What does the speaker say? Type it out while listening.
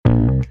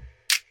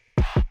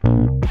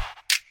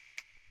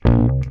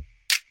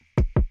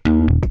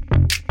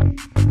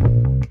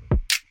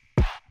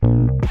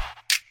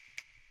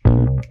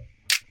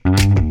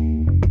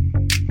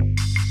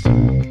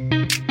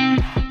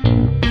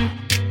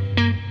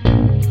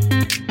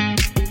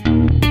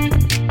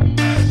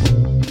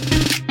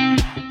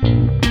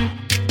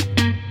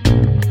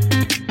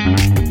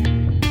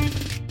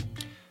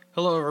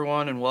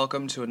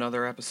welcome to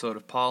another episode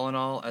of Paul and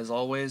All. As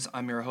always,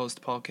 I'm your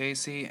host, Paul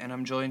Casey, and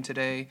I'm joined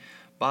today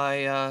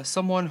by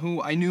someone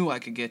who I knew I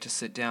could get to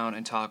sit down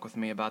and talk with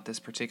me about this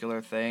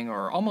particular thing,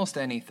 or almost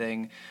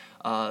anything.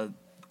 Go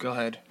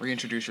ahead,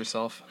 reintroduce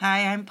yourself.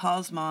 Hi, I'm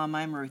Paul's mom.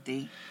 I'm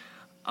Ruthie.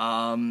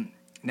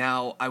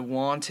 Now, I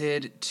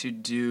wanted to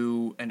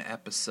do an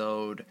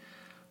episode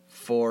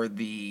for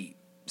the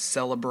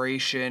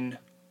celebration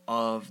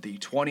of the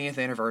 20th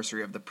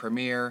anniversary of the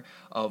premiere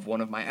of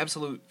one of my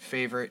absolute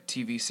favorite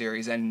TV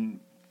series and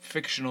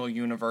fictional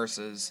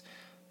universes,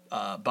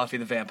 Buffy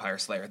the Vampire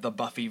Slayer, the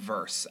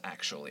Buffyverse,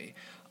 actually.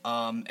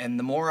 And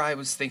the more I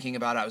was thinking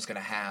about it, I was going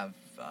to have,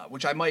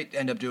 which I might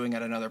end up doing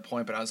at another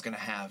point, but I was going to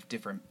have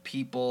different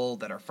people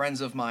that are friends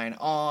of mine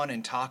on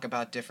and talk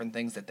about different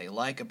things that they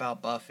like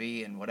about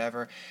Buffy and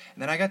whatever.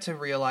 And then I got to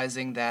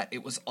realizing that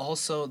it was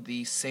also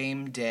the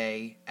same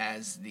day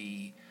as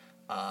the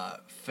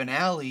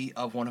finale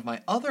of one of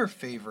my other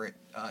favorite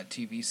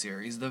TV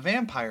series, The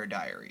Vampire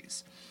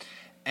Diaries.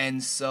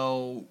 And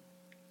so,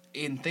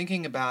 in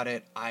thinking about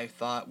it, I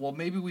thought, well,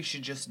 maybe we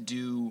should just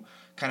do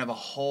kind of a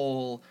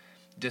whole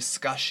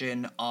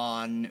discussion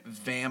on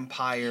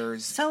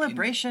vampires.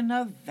 Celebration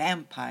of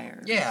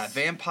vampires. Yeah,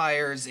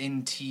 vampires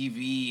in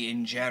TV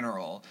in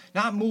general.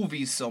 Not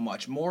movies so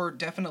much.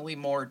 Definitely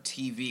more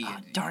TV. Oh,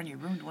 darn, you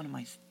ruined one of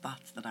my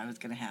thoughts that I was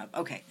going to have.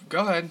 Okay.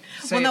 Go ahead.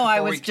 Before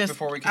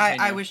we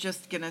continue. I was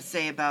just going to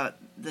say about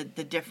the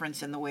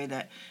difference in the way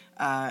that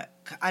I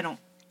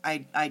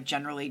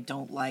generally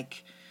don't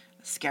like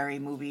scary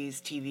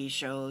movies, TV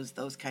shows,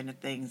 those kind of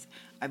things.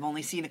 I've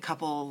only seen a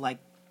couple,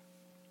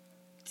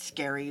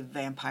 scary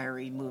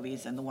vampire-y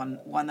movies, and the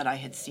one that I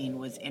had seen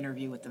was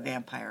Interview with the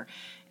Vampire,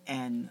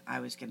 and I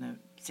was going to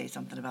say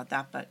something about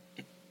that, but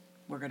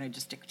we're going to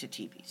just stick to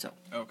TV, so.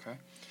 Okay.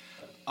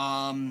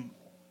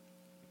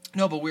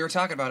 No, but we were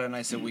talking about it, and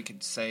I said we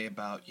could say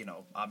about,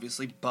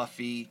 obviously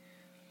Buffy,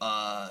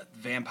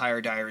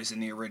 Vampire Diaries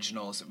in the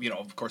originals,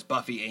 of course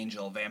Buffy,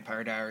 Angel,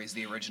 Vampire Diaries,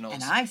 the originals.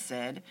 And I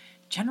said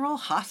General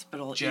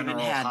Hospital even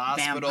had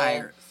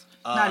vampires.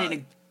 Not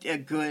in a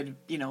good,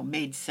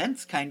 made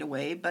sense kind of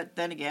way, but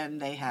then again,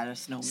 they had a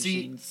snow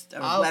machine,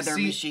 weather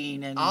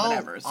machine, and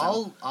whatever.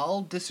 So.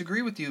 I'll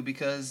disagree with you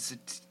because,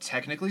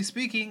 technically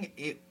speaking,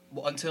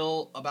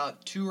 until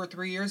about 2 or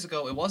 3 years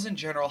ago, it wasn't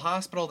General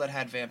Hospital that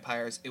had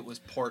vampires, it was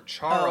Port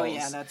Charles. Oh,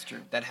 yeah, that's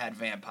true. That had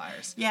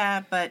vampires.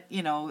 Yeah, but,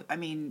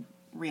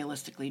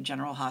 realistically,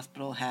 General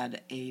Hospital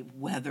had a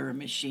weather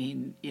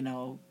machine,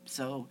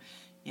 so...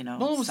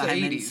 well, it was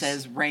Simon the 80s.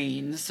 Says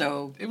rain,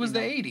 so... It was the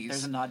 80s.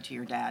 There's a nod to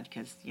your dad,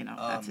 because,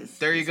 that's his...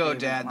 There you go,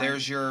 Dad. Line.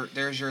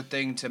 There's your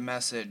thing to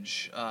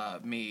message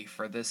me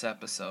for this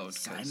episode.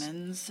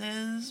 Simon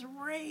Says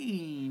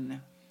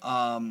rain.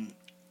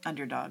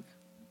 Underdog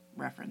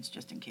reference,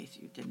 just in case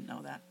you didn't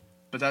know that.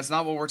 But that's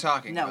not what we're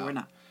talking about. No, we're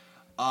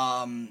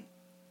not.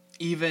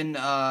 Even,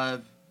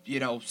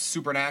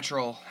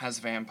 Supernatural has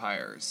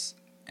vampires.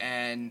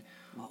 And...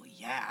 Well,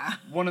 yeah.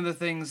 One of the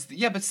things,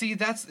 but see,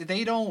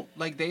 they don't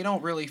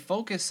really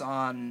focus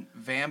on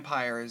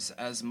vampires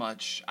as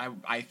much.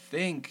 I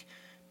think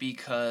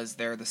because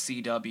they're the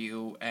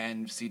CW,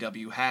 and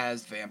CW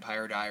has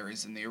Vampire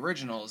Diaries in the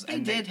originals.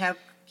 They did have,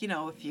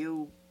 a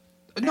few.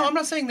 No, I'm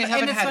not saying they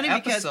haven't had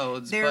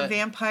episodes. Their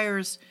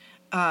vampires,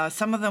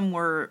 some of them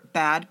were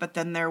bad, but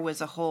then there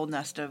was a whole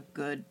nest of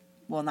good.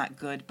 Well, not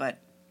good, but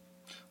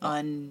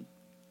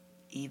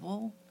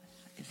evil.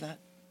 Is that?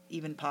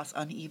 Even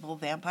unevil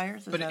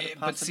vampires? Is that a possibility?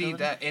 But see,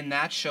 that in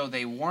that show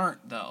they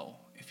weren't, though,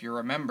 if you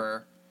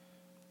remember,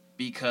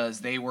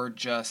 because they were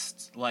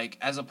just,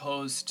 as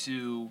opposed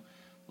to,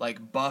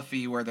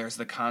 Buffy, where there's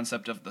the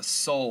concept of the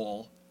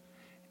soul,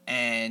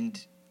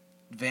 and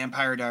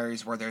Vampire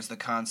Diaries, where there's the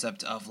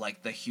concept of,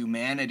 the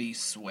humanity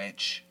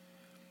switch.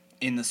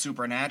 In the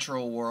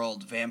supernatural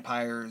world,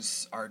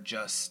 vampires are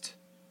just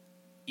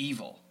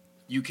evil.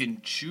 You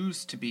can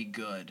choose to be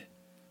good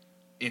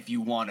if you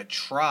want to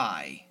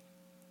try,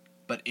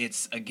 but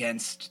it's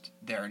against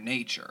their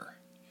nature.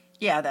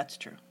 Yeah, that's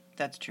true.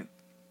 That's true.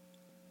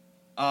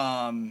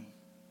 But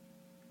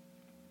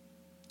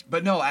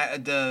no,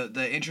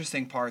 the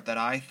interesting part that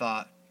I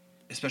thought,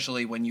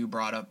 especially when you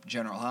brought up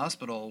General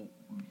Hospital,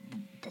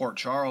 Port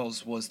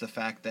Charles, was the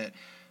fact that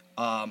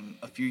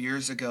a few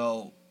years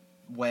ago,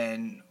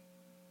 when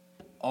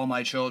All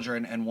My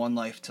Children and One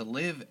Life to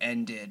Live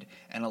ended,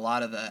 and a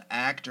lot of the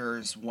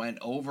actors went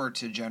over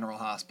to General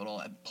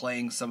Hospital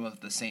playing some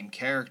of the same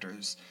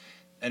characters.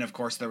 And, of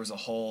course, there was a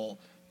whole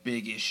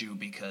big issue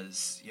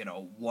because,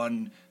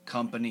 one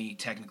company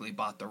technically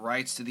bought the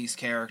rights to these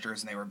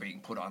characters and they were being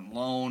put on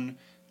loan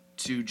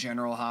to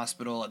General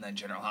Hospital, and then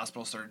General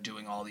Hospital started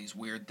doing all these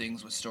weird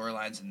things with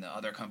storylines, and the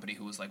other company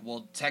who was like,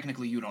 well,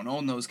 technically you don't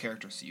own those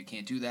characters, so you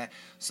can't do that.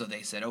 So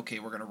they said, okay,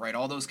 we're going to write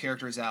all those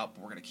characters out,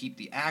 but we're going to keep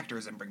the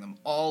actors and bring them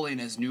all in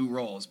as new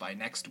roles by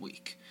next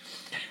week.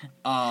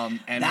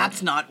 And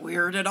that's not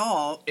weird at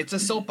all. It's a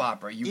soap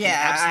opera. You can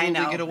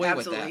absolutely get away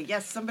with that.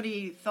 Yes,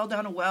 somebody fell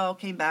down a well,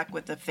 came back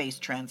with a face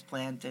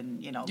transplant,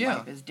 and,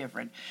 life is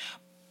different.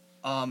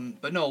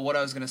 But no, what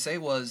I was gonna say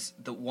was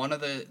that one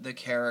of the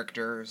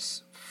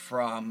characters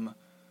from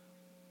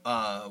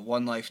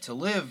One Life to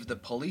Live, the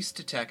police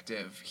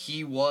detective,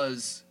 he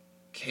was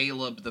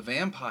Caleb the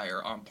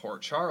vampire on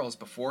Port Charles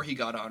before he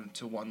got on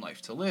to One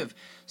Life to Live.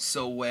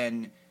 So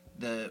when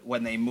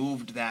they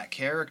moved that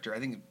character, I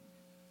think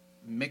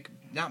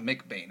not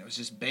Mick Bain, it was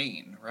just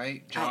Bain,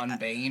 right? John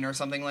Bain or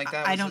something like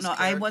that. I don't know.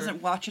 I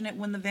wasn't watching it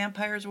when the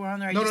vampires were on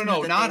there.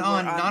 No,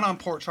 not on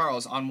Port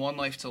Charles. On One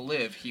Life to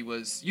Live, he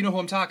was. You know who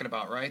I'm talking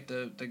about, right?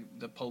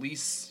 The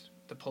police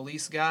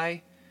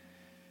guy.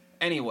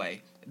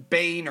 Anyway,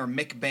 Bain or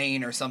Mick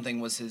Bain or something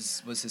was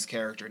his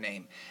character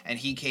name, and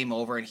he came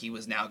over and he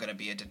was now going to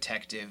be a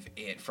detective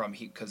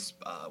because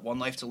One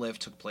Life to Live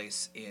took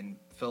place in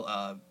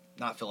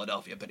not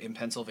Philadelphia, but in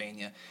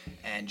Pennsylvania,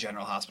 and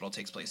General Hospital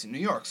takes place in New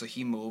York. So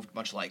he moved,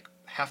 much like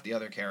half the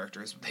other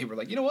characters. They were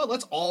like, you know what,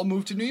 let's all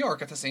move to New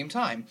York at the same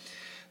time.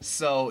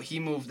 So he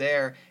moved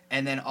there,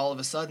 and then all of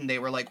a sudden they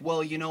were like,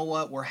 well, you know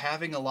what, we're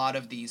having a lot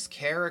of these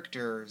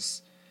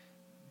characters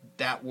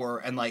that were,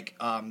 and like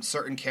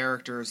certain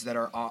characters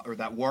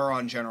that were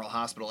on General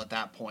Hospital at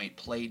that point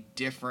played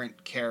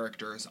different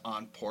characters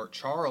on Port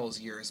Charles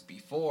years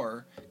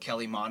before.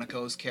 Kelly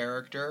Monaco's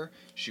character,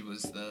 she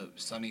was the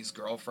Sonny's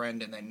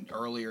girlfriend, and then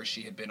earlier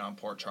she had been on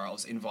Port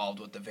Charles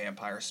involved with the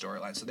vampire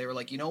storyline. So they were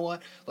like, you know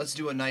what, let's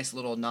do a nice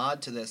little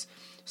nod to this.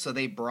 So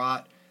they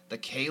brought the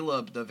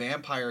Caleb, the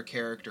vampire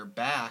character,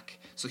 back.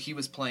 So he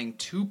was playing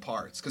two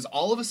parts. Because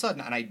all of a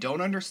sudden, and I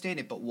don't understand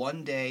it, but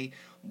one day,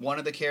 one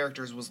of the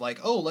characters was like,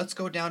 oh, let's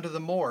go down to the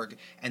morgue.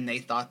 And they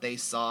thought they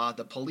saw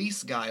the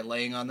police guy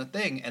laying on the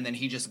thing. And then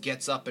he just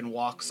gets up and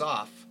walks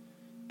off.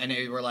 And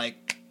they were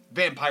like,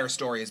 vampire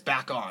story is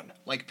back on.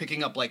 Like,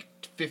 picking up,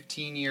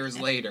 15 years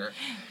later.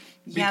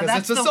 Yeah,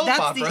 because it's a soap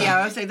opera.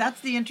 I would say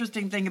that's the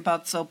interesting thing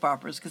about soap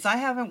operas, because I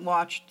haven't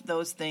watched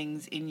those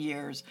things in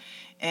years.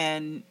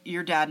 And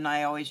your dad and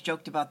I always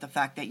joked about the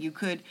fact that you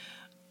could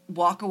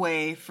walk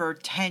away for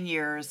 10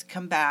 years,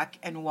 come back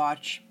and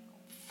watch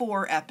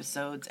 4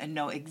 episodes and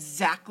know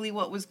exactly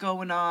what was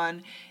going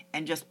on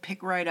and just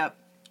pick right up.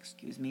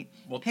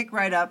 Pick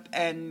right up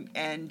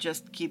and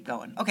just keep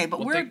going. Okay,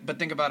 but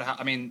think about how,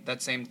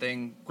 that same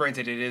thing,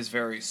 granted it is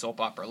very soap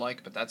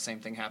opera-like, but that same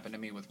thing happened to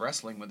me with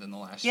wrestling within the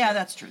last year. Yeah,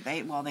 that's true. They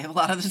have a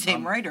lot of the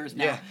same writers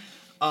now.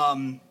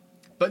 Yeah.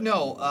 But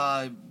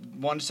no,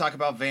 wanted to talk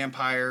about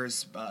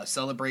vampires,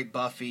 celebrate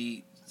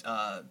Buffy,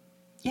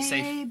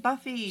 Yay,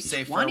 Buffy.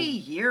 20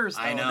 years,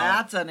 though. I know.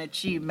 That's an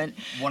achievement.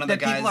 One of the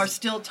guys, people are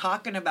still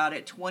talking about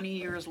it 20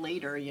 years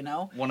later, you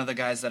know? One of the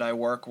guys that I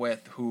work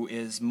with who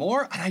is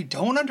more, and I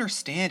don't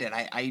understand it.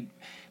 I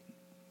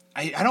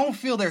don't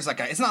feel there's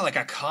it's not like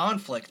a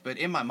conflict, but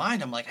in my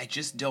mind I'm like, I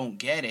just don't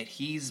get it.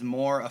 He's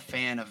more a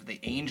fan of the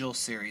Angel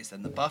series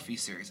than the Buffy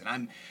series.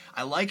 And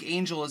I like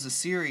Angel as a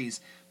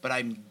series, but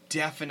I'm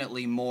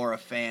definitely more a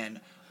fan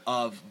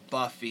of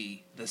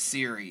Buffy the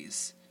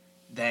series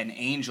than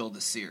Angel the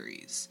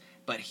series.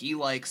 But he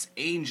likes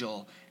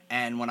Angel,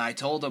 and when I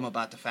told him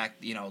about the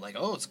fact,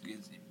 it's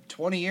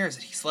 20 years,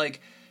 and he's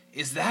like,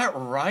 is that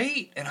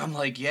right? And I'm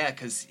like, yeah,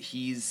 because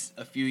he's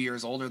a few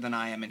years older than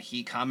I am, and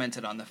he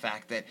commented on the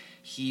fact that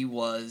he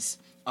was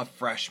a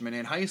freshman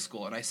in high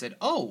school. And I said,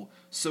 oh,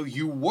 so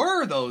you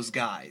were those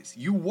guys.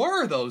 You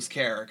were those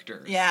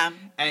characters. Yeah.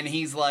 And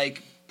he's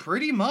like,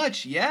 pretty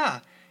much, yeah.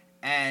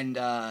 And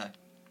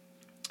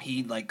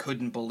he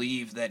couldn't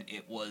believe that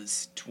it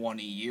was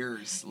 20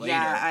 years later.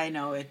 Yeah, I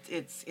know.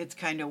 It's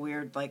kind of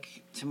weird.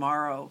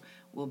 Tomorrow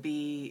will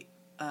be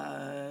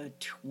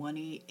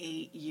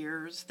 28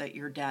 years that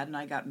your dad and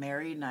I got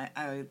married, and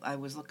I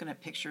was looking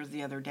at pictures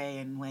the other day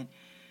and went,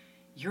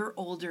 you're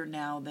older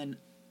now than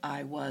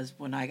I was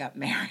when I got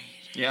married.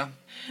 Yeah.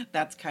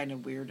 That's kind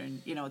of weird.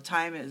 And,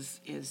 time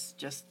is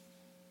just,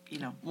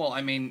 Well,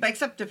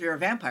 except if you're a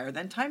vampire,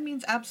 then time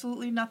means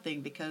absolutely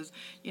nothing because,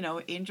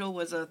 Angel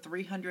was a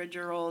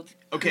 300-year-old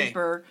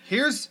creeper.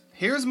 Here's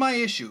my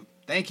issue.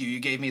 Thank you. You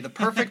gave me the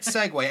perfect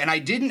segue. And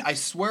I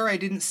swear I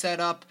didn't set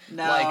up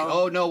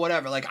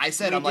whatever. I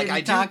said,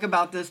 I talk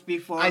about this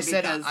before. I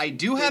said, I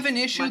do have an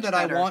issue that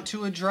I want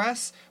to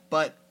address,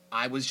 but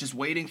I was just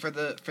waiting for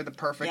the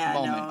perfect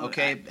moment. No,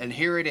 okay. And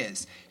here it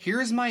is.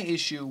 Here's my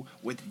issue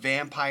with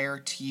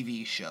vampire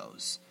TV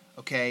shows.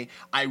 Okay.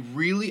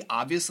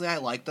 Obviously I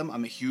like them.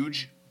 I'm a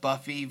huge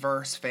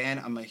Buffyverse fan.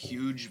 I'm a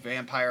huge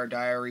Vampire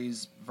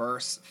Diaries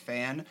verse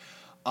fan.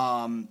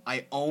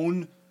 I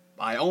own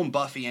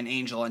Buffy and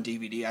Angel on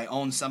DVD. I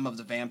own some of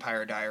the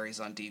Vampire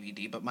Diaries on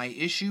DVD. But my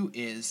issue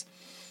is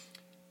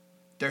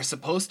they're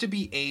supposed to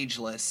be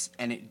ageless,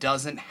 and it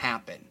doesn't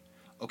happen.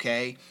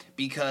 Okay?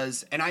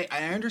 Because, and I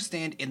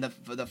understand in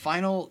the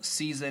final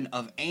season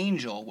of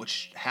Angel,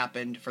 which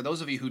happened, for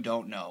those of you who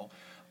don't know,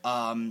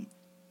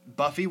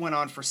 Buffy went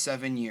on for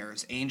 7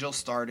 years. Angel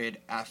started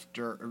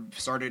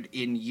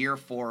in year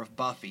 4 of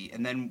Buffy,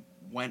 and then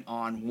went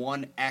on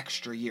 1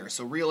 extra year.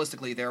 So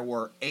realistically, there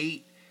were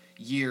 8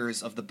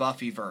 years of the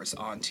Buffyverse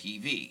on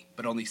TV,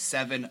 but only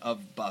 7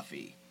 of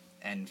Buffy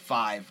and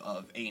 5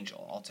 of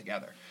Angel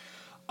altogether.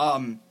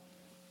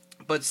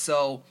 But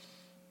so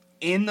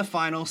in the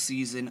final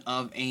season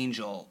of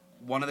Angel,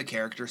 one of the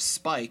characters,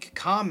 Spike,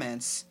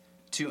 comments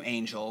to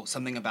Angel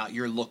something about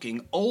you're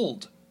looking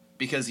old.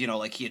 Because,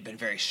 like he had been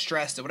very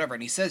stressed or whatever.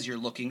 And he says, you're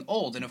looking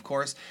old. And of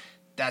course,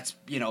 that's,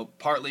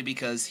 partly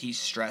because he's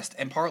stressed.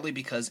 And partly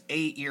because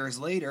 8 years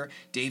later,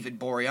 David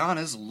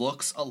Boreanaz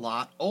looks a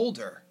lot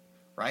older.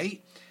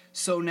 Right?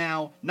 So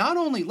now, not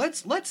only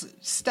let's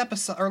step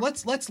aside, or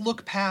let's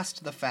look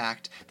past the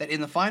fact that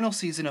in the final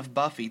season of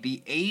Buffy,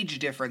 the age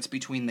difference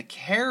between the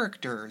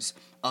characters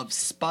of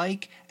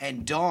Spike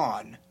and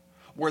Dawn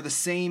were the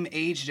same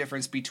age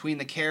difference between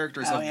the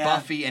characters of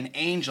Buffy and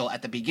Angel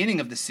at the beginning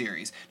of the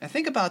series. Now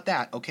think about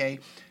that, okay?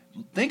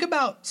 Think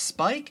about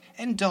Spike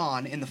and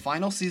Dawn in the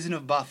final season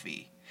of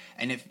Buffy.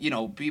 And if,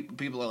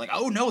 people are like,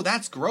 oh no,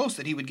 that's gross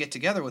that he would get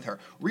together with her.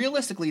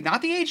 Realistically,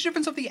 not the age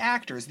difference of the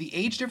actors, the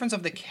age difference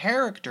of the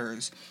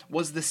characters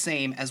was the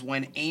same as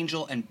when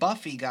Angel and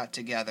Buffy got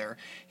together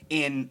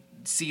in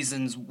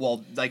seasons,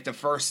 like the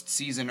first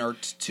season or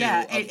two.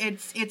 Yeah,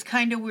 it's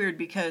kind of weird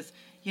because,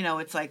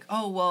 it's like,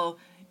 oh, well,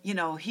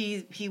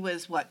 he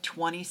was,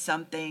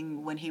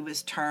 20-something when he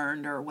was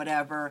turned or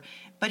whatever.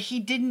 But he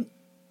didn't,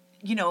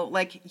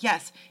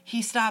 yes,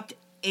 he stopped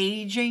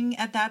aging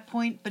at that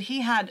point, but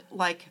he had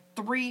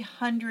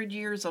 300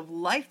 years of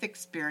life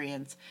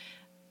experience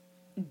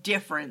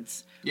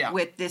difference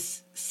with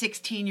this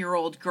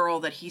 16-year-old girl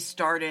that he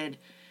started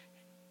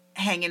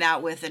hanging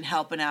out with and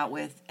helping out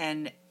with,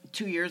 and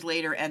 2 years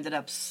later ended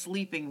up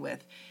sleeping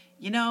with.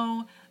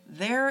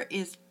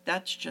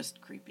 That's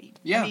just creepy.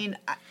 Yeah. I mean,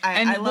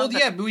 I love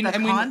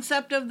the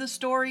concept of the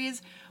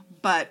stories,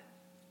 but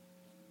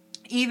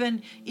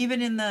even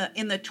in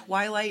the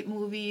Twilight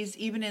movies,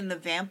 even in the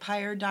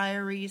Vampire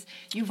Diaries,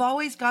 you've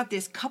always got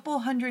this couple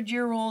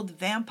 100-year-old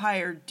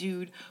vampire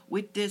dude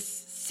with this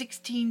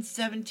 16,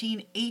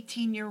 17,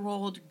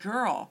 18-year-old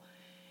girl.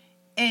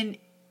 And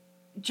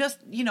just,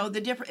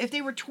 the difference, if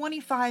they were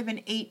 25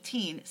 and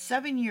 18,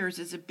 7 years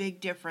is a big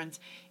difference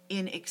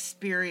in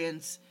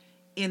experience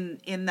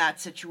in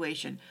that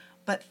situation.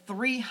 But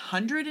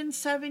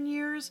 307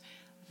 years,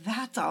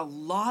 that's a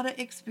lot of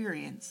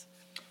experience.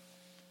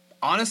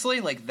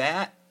 Honestly,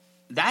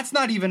 that's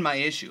not even my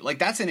issue.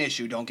 That's an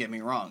issue, don't get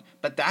me wrong.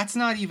 But that's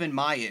not even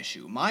my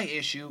issue. My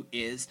issue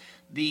is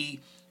the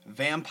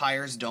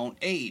vampires don't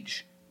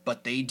age,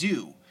 but they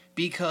do.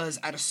 Because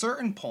at a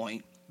certain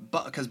point,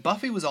 because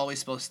Buffy was always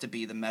supposed to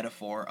be the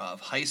metaphor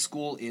of high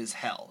school is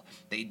hell.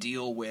 They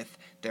deal with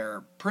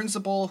their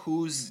principal,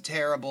 who's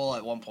terrible.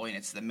 At one point,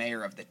 it's the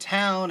mayor of the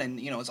town, and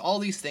it's all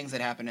these things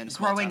that happen in a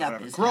small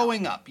town.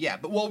 Growing up, yeah.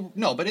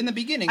 But in the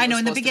beginning, I know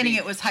in the beginning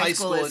it was high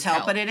school is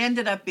hell, but it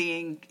ended up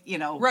being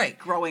right.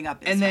 Growing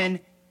up is and hell. Then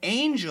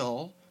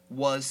Angel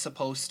was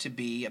supposed to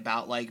be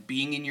about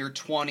being in your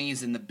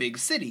 20s in the big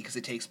city because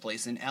it takes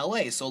place in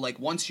LA. So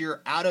once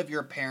you're out of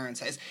your parents'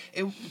 house,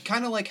 it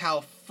kind of like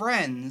how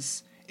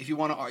Friends. If you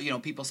want to,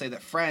 people say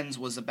that Friends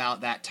was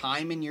about that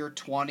time in your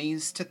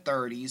 20s to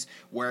 30s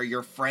where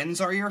your friends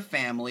are your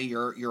family,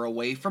 you're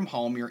away from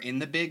home, you're in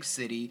the big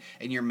city,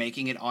 and you're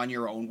making it on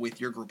your own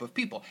with your group of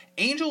people.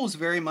 Angel was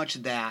very much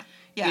that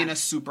in a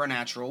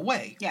supernatural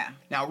way. Yeah.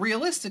 Now,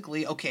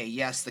 realistically, okay,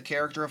 yes, the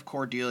character of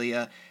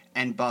Cordelia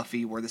and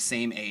Buffy were the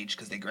same age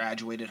because they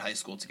graduated high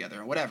school together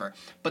and whatever,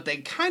 but they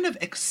kind of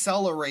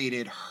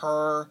accelerated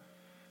her...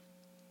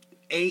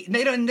 They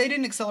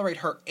didn't accelerate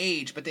her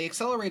age, but they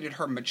accelerated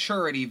her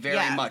maturity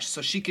very much,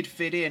 so she could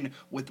fit in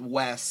with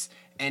Wes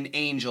and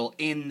Angel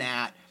in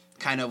that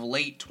kind of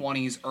late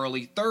 20s,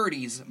 early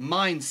 30s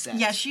mindset.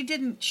 Yeah, she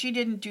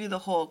didn't do the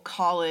whole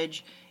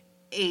college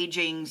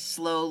aging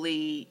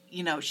slowly.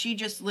 She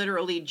just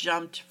literally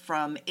jumped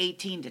from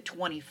 18 to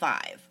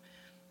 25.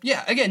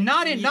 Yeah, again,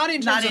 not in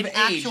terms of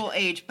actual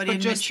age, but in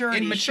just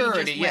maturity. In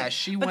maturity,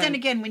 she went. But then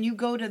again, when you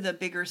go to the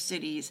bigger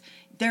cities,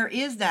 there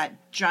is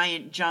that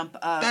giant jump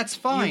up. That's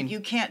fine. You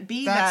can't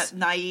be that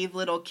naive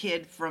little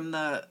kid from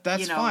the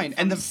fine.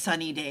 From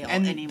Sunnydale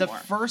anymore. The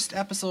first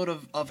episode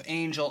of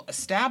Angel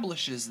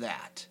establishes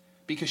that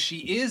because she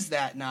is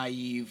that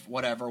naive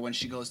whatever when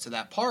she goes to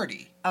that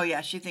party. Oh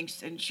yeah, she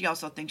thinks, and she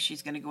also thinks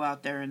she's going to go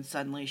out there and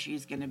suddenly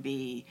she's going to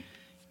be,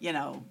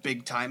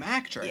 big time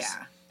actress.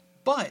 Yeah,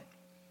 but.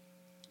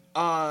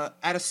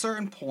 At a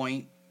certain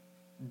point,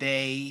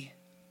 they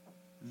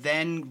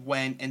then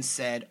went and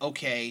said,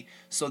 okay,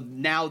 so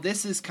now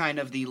this is kind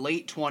of the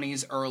late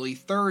 20s, early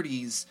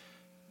 30s.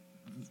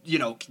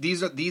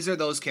 These are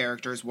those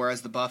characters,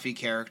 whereas the Buffy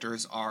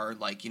characters are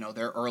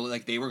they're early,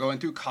 they were going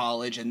through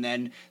college, and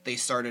then they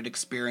started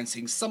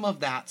experiencing some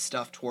of that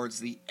stuff towards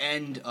the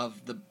end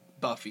of the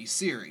Buffy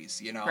series,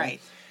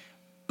 Right.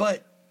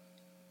 But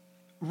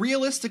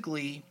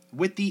realistically,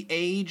 with the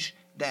age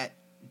that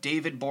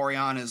David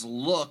Boreanaz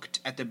looked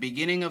at the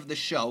beginning of the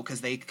show,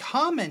 because they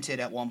commented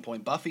at one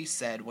point, Buffy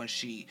said when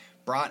she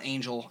brought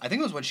Angel, I think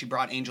it was when she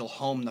brought Angel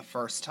home the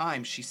first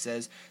time, she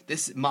says,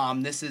 this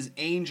is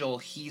Angel,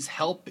 he's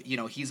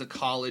he's a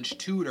college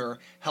tutor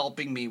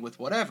helping me with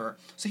whatever.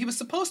 So he was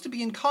supposed to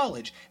be in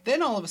college.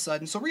 Then all of a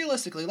sudden, so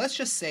realistically, let's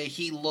just say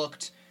he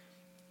looked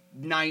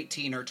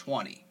 19 or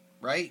 20,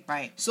 right?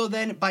 Right. So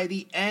then by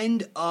the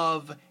end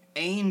of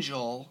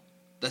Angel,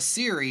 the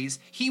series,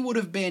 he would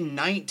have been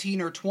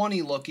 19 or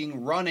 20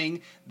 looking,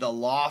 running the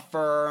law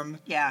firm.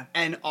 Yeah.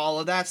 And all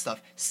of that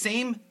stuff.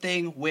 Same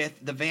thing with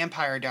The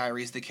Vampire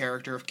Diaries, the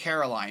character of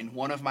Caroline,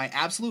 one of my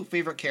absolute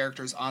favorite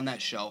characters on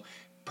that show.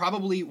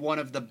 Probably one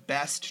of the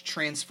best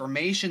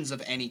transformations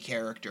of any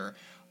character.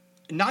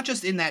 Not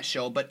just in that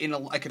show, but in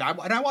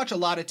I watch a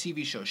lot of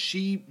TV shows.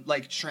 She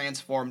like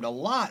transformed a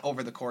lot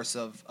over the course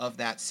of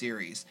that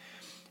series.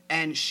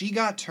 And she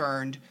got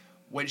turned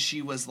when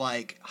she was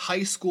like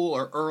high school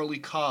or early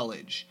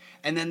college.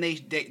 And then they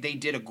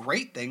did a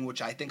great thing,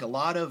 which I think a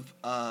lot of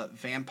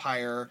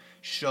vampire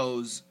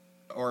shows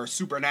or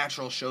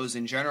supernatural shows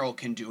in general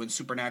can do. And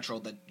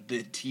Supernatural,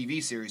 the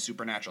TV series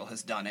Supernatural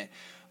has done it.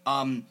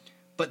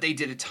 But they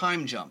did a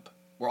time jump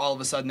where all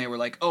of a sudden they were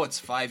like, oh, it's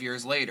 5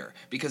 years later.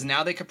 Because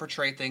now they can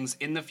portray things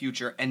in the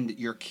future, and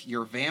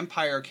your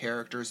vampire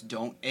characters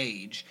don't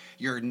age.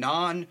 Your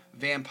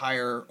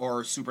non-vampire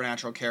or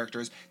supernatural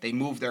characters, they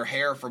move their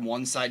hair from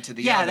one side to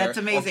the other. Yeah, that's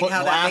amazing or put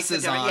how that makes a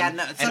glasses difference. on, Yeah,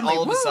 no, and suddenly,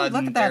 all of a sudden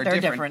look at that,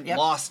 they're different. Yep.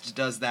 Lost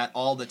does that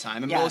all the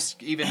time. And Yeah.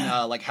 most, even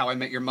like How I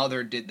Met Your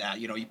Mother did that.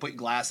 You know, you put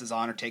glasses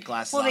on or take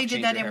glasses off. Well, they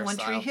did change that your in One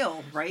Tree hairstyle.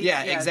 Hill, right?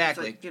 Yeah, it's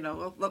exactly. like, you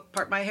know, look,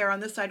 part my hair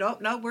on this side. Oh,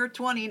 no, we're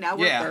 20. Now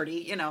we're Yeah. 30,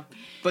 you know.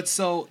 But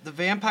so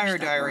the Vampire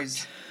that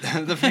Diaries,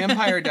 the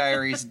Vampire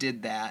Diaries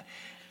did that,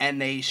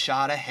 and they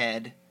shot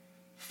ahead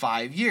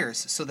 5 years.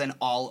 So then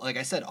like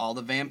I said, all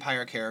the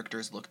vampire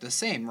characters look the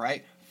same,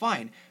 right?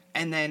 Fine.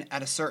 And then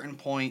at a certain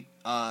point,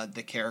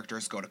 the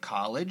characters go to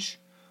college.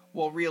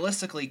 Well,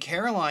 realistically,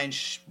 Caroline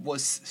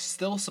was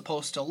still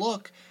supposed to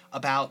look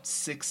about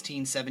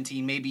 16,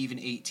 17, maybe even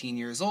 18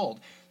 years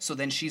old. So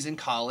then she's in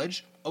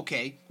college.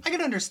 Okay, I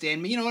can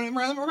understand. You know,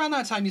 around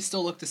that time, you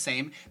still look the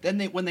same. Then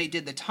when they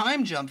did the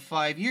time jump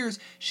 5 years,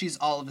 she's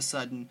all of a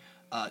sudden,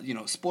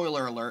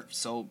 spoiler alert.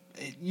 So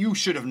you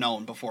should have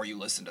known before you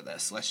listened to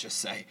this. Let's just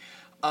say.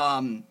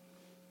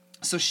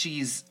 So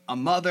she's a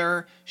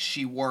mother.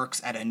 She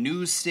works at a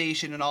news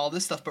station and all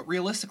this stuff. But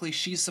realistically,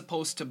 she's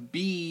supposed to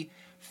be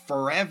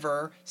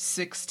forever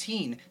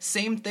 16.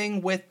 Same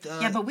thing with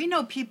Yeah, but we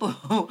know people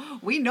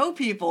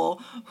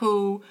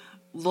who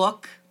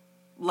look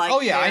like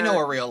oh yeah, I know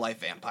a real life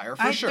vampire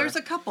for sure. There's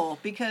a couple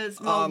because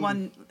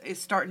one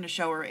is starting to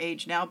show her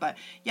age now, but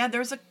yeah,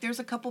 there's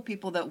a couple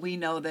people that we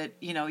know that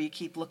you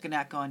keep looking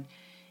at going,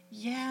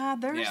 yeah,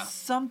 there's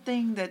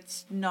something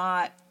that's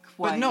not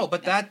quite. But no,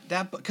 but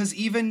that because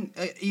even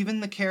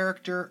the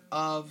character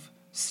of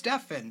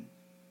Stefan,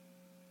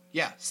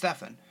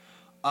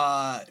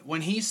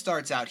 when he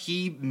starts out,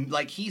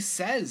 he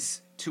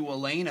says to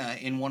Elena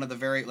in one of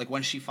the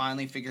when she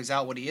finally figures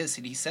out what he is,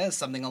 he says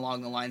something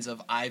along the lines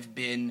of, I've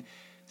been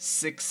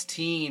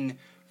 16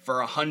 for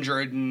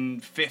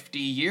 150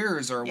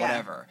 years or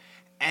whatever.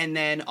 And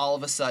then all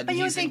of a sudden but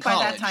you would he's in think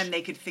college. by that time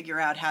they could figure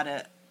out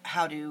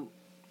how to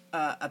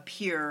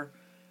appear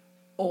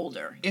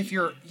older.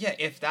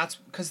 If that's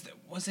because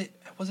was it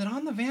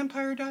on the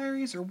Vampire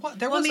Diaries or what?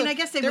 I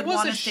guess they would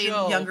want to stay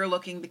show, younger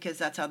looking because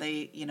that's how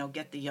they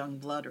get the young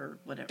blood or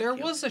whatever. There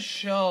was a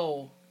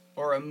show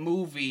or a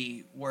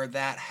movie where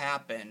that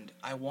happened.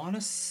 I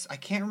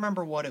can't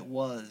remember what it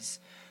was,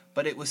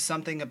 but it was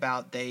something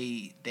about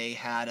they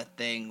had a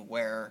thing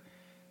where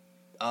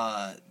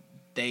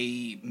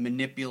they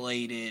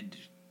manipulated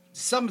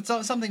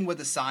something with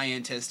a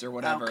scientist or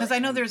whatever. Because I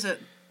know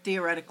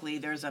theoretically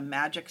there's a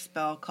magic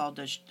spell called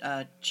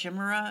a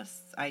chimera.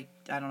 I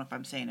don't know if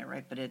I'm saying it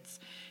right, but it's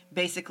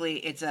basically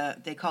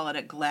they call it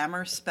a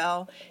glamour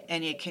spell,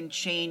 and it can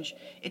change.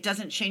 It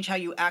doesn't change how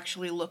you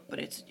actually look, but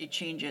it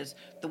changes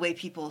the way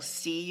people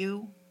see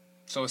you.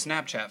 So a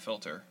Snapchat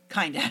filter.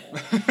 Kind of.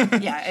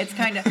 Yeah, it's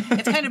kind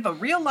of a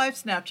real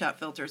life Snapchat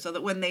filter, so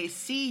that when they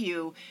see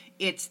you,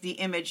 it's the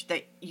image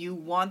that you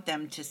want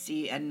them to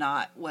see and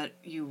not what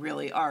you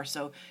really are.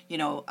 So,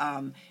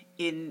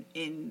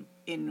 in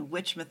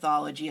witch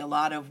mythology, a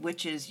lot of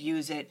witches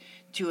use it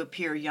to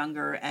appear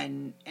younger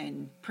and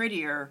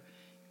prettier,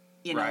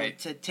 right,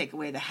 to take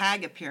away the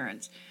hag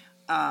appearance.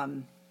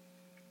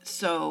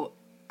 So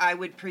I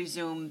would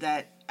presume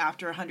that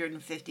after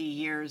 150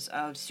 years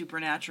of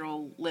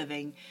supernatural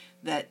living,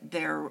 that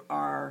there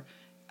are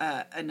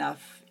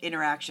enough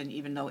interaction,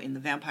 even though in the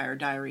Vampire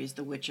Diaries,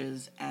 the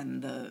witches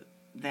and the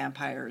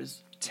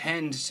vampires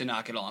tend to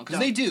knock it along, because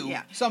they do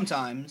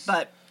sometimes.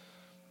 But,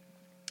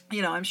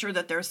 I'm sure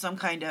that there's some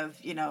kind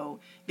of,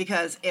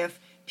 because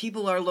if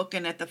people are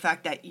looking at the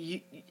fact that,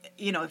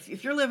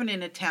 if you're living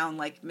in a town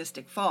like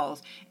Mystic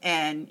Falls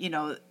and,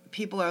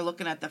 people are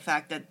looking at the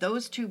fact that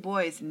those two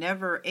boys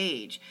never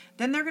age,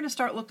 then they're going to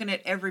start looking at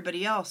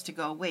everybody else to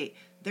go, wait,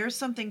 there's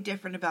something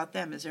different about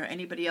them. Is there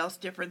anybody else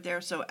different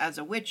there? So as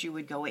a witch, you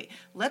would go, wait,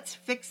 let's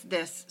fix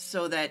this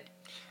so that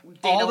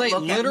all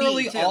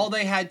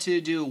they had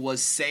to do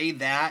was say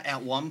that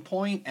at one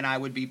point, and I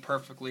would be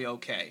perfectly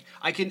okay.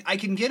 I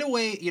can get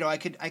away, I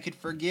could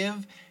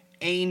forgive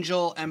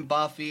Angel and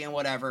Buffy and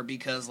whatever,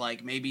 because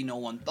like maybe no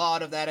one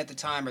thought of that at the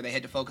time, or they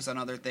had to focus on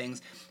other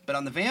things. But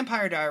on the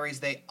Vampire Diaries,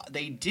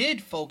 they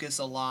did focus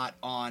a lot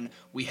on,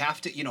 we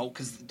have to,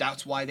 because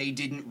that's why they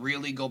didn't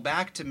really go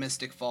back to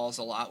Mystic Falls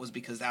a lot, was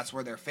because that's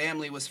where their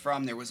family was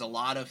from. There was a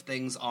lot of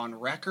things on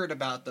record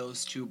about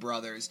those two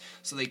brothers,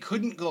 so they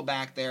couldn't go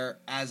back there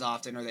as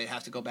often, or they'd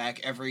have to go back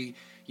every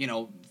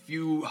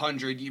few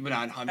hundred, even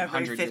on every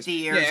 100 50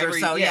 years or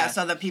so,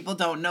 so that people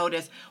don't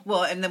notice.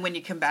 Well, and then when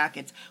you come back,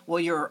 it's,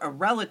 well, you're a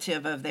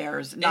relative of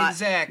theirs, not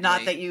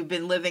that you've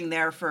been living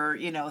there for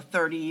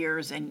 30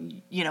 years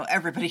and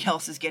everybody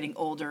else is getting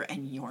older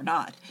and you're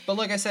not. But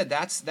like I said,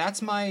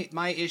 that's my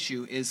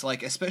issue, is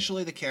like,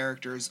 especially the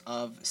characters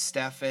of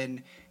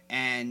Stefan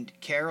and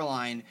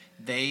Caroline,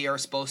 they are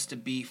supposed to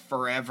be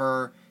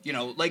forever,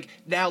 like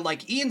now,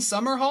 like Ian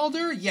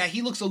Somerhalder, yeah,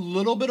 he looks a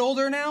little bit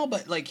older now,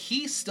 but like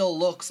he still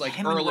looks like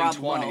early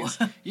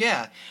 20s.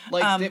 Yeah,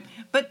 like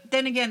but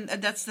then again,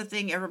 that's the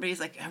thing. Everybody's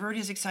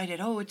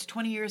excited. Oh, it's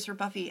 20 years for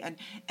Buffy,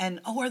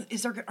 and are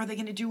they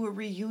going to do a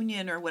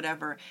reunion or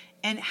whatever?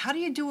 And how do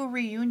you do a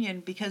reunion?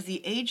 Because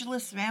the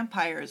ageless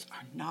vampires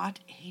are not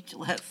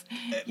ageless.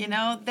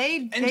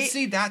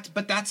 See that,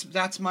 but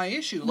that's my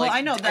issue. Well, like,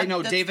 I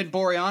know David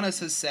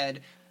Boreanaz has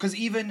said, because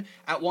even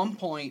at one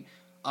point,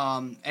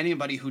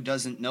 anybody who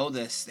doesn't know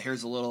this,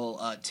 here's a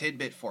little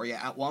tidbit for you.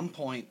 At one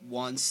point,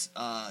 once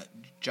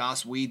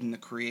Joss Whedon, the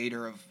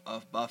creator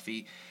of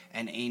Buffy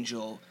and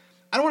Angel,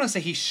 I don't want to say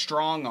he's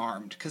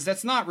strong-armed, because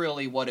that's not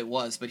really what it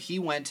was, but he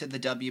went to the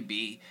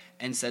WB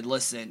and said,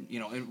 listen,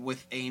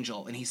 with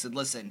Angel, and he said,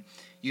 listen,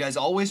 you guys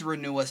always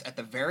renew us at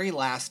the very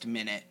last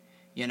minute.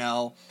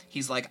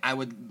 He's like,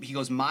 he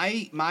goes,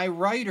 my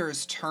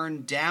writers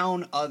turn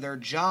down other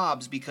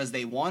jobs because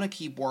they want to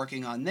keep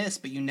working on this,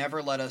 but you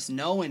never let us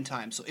know in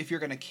time. So if you're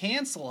going to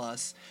cancel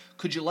us,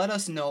 could you let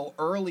us know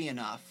early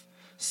enough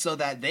so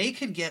that they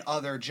could get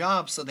other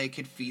jobs so they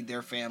could feed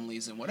their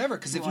families and whatever?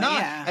 Because if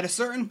at a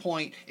certain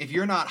point, if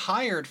you're not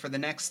hired for the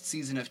next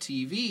season of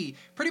TV,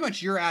 pretty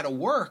much you're out of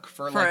work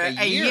for like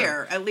a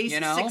year. At least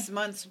 6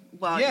 months,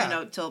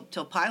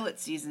 till pilot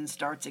season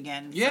starts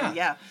again.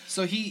 Yeah.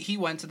 So he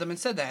went to them and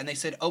said that, and they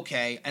said,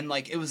 okay, and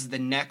like it was the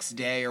next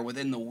day or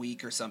within the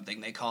week or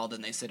something, they called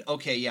and they said,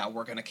 okay, yeah,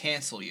 we're going to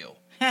cancel you.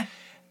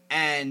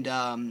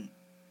 And,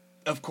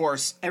 of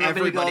course,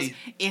 everybody goes,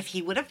 if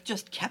he would have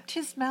just kept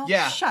his mouth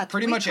shut,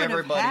 pretty much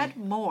everybody had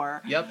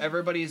more. Yep,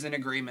 everybody's in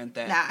agreement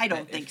that. Nah, I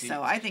don't think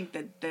so. I think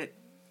that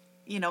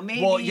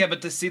maybe. Well, yeah,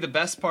 but to see the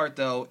best part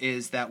though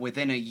is that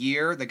within a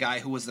year, the guy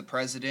who was the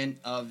president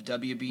of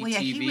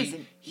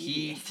WBTV,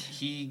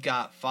 he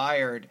got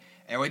fired.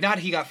 Or not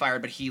he got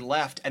fired, but he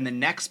left, and the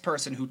next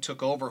person who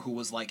took over, who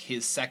was like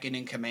his second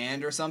in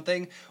command or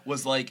something,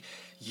 was like,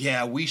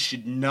 yeah, we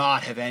should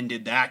not have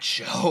ended that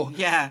show.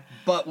 Yeah.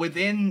 But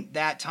within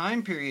that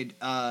time period,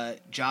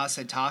 Joss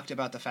had talked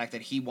about the fact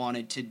that he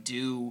wanted to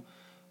do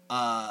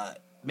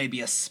maybe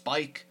a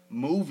Spike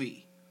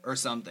movie or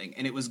something,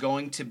 and it was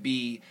going to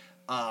be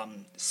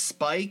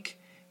Spike,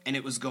 and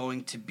it was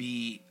going to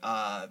be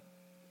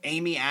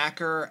Amy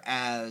Acker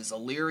as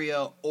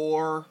Illyria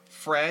or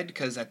Fred,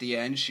 because at the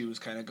end she was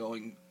kind of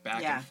going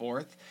back and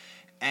forth,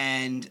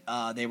 and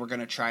they were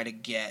going to try to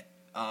get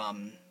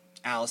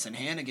Allison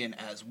Hannigan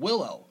as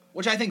Willow,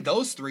 which I think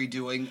those three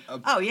doing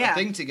a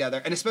thing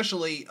together, and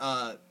especially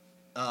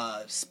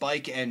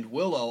Spike and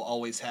Willow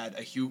always had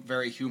a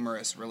very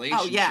humorous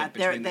relationship.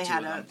 Between the two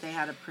of them. They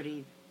had a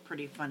pretty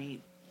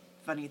funny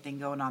thing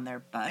going on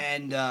there, but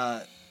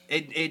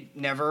it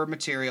never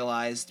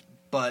materialized.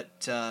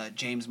 But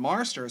James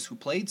Marsters, who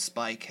played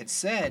Spike, had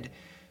said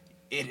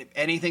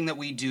anything that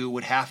we do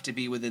would have to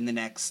be within the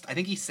next, I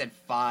think he said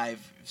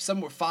 5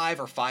 or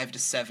 5 to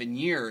 7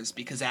 years,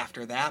 because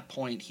after that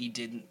point he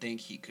didn't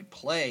think he could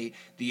play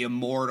the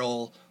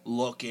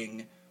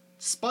immortal-looking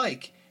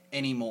Spike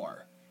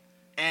anymore.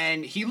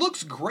 And he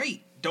looks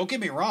great. Don't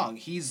get me wrong.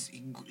 He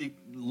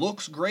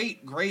looks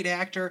great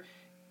actor.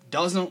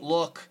 Doesn't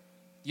look,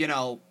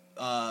 late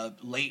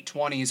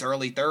 20s,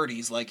 early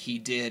 30s like he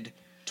did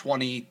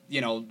 20,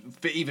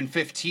 even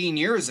 15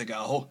 years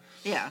ago.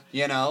 Yeah.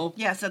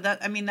 Yeah, so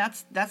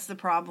that's the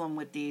problem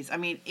with these. I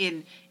mean,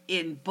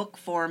 in book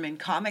form, in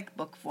comic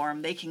book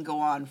form, they can go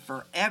on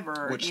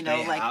forever. Which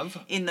they have.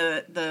 In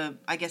the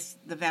I guess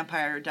the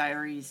Vampire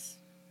Diaries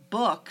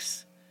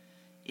books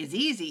is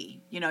easy.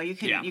 You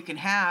can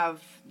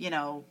have,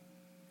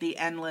 the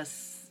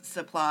endless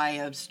supply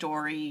of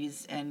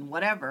stories and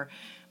whatever.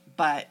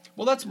 But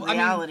that's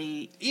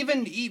reality.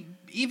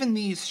 Even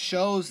these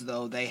shows,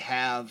 though, they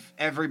have,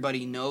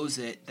 everybody knows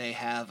it, they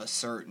have a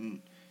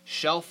certain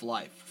shelf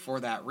life for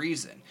that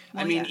reason.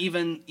 Well,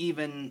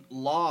 even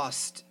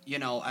Lost,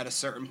 at a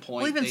certain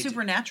point. Well, even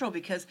Supernatural,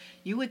 because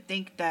you would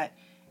think that.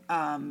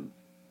 Then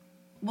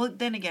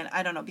again,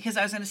 I don't know, because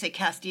I was going to say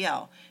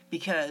Castiel,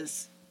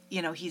 because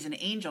he's an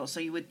angel, so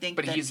you would think.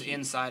 But he's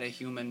inside a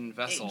human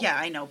vessel. Yeah,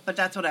 I know, but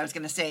that's what I was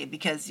going to say,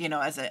 because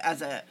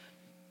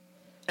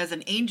as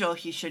an angel,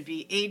 he should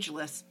be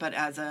ageless, but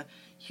as a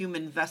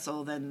human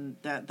vessel, then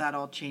that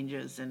all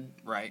changes. And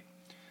right.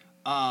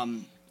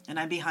 And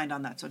I'm behind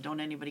on that, so don't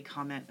anybody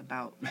comment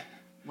about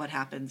what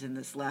happens in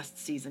this last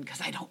season,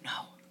 because I don't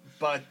know.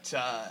 But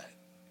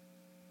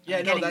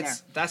yeah, no,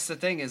 that's the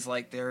thing, is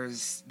like there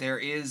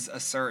is a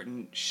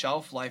certain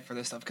shelf life for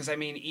this stuff, because I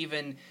mean,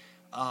 even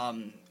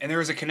and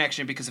there is a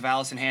connection because of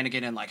Allison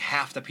Hannigan and like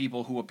half the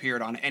people who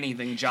appeared on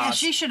anything Joss. Yeah,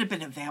 she should have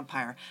been a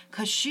vampire,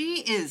 because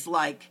she is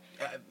like,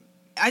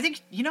 I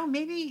think,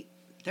 maybe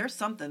there's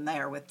something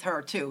there with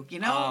her too,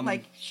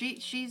 like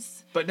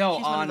she's one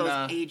of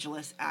those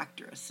ageless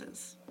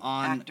actors,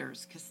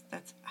 because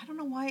that's, I don't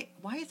know why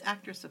is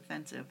actress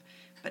offensive,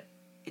 but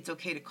it's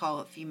okay to call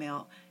a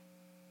female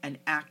an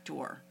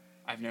actor.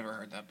 I've never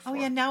heard that before. Oh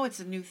yeah, now it's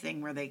a new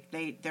thing where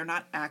they're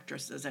not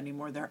actresses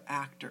anymore, they're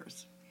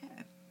actors. Yeah.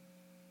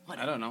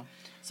 Whatever. I don't know.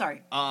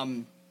 Sorry.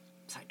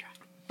 Sidetrack.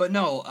 But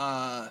no,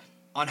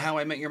 on How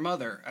I Met Your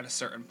Mother, at a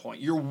certain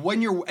point,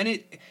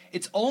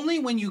 it's only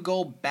when you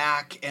go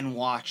back and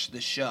watch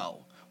the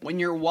show. When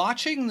you're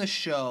watching the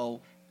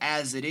show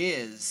as it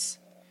is,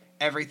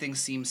 everything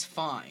seems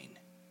fine.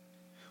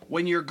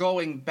 When you're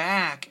going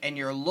back and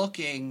you're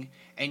looking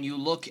and you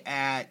look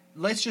at,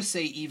 let's just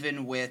say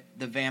even with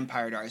the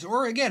Vampire Diaries,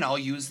 or again, I'll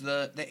use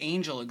the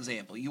Angel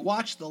example. You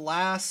watch the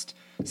last,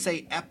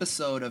 say,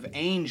 episode of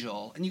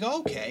Angel and you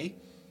go, okay,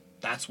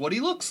 that's what he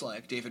looks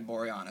like, David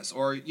Boreanaz.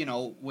 Or,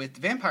 with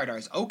Vampire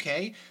Diaries,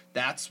 okay,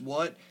 that's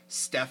what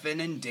Stefan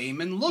and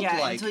Damon look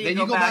like. Then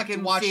you go back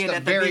and watch the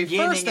very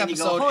first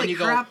episode and you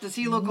go, crap, does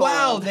he look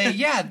old?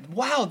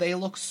 Wow, they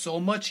look so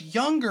much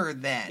younger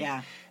then.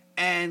 Yeah.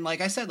 And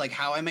like I said, like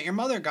How I Met Your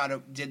Mother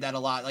did that a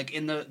lot. Like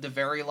in the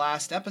very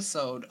last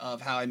episode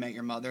of How I Met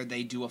Your Mother,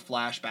 they do a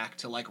flashback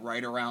to like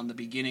right around the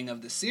beginning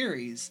of the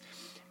series.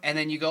 And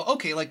then you go,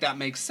 okay, like that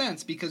makes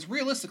sense, because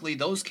realistically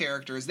those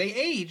characters, they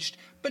aged,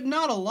 but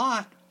not a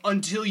lot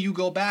until you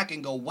go back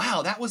and go,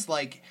 wow, that was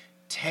like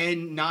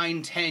 10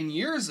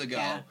 years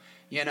ago,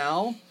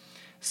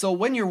 So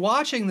when you're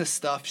watching this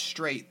stuff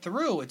straight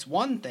through, it's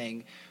one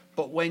thing,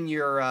 but when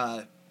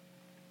you're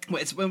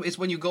it's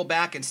when you go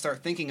back and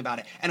start thinking about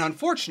it. And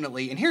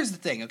unfortunately, and here's the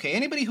thing, okay,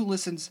 anybody who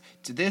listens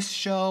to this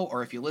show,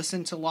 or if you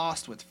listen to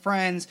Lost with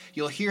friends,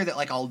 you'll hear that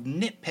like I'll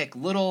nitpick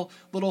little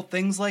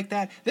things like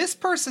that. This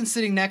person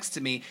sitting next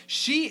to me,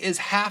 she is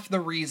half the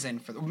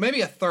reason,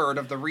 maybe a third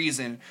of the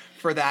reason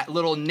for that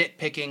little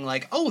nitpicking,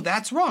 like, oh,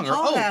 that's wrong, or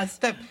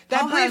that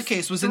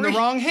briefcase was in the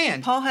wrong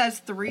hand. Paul has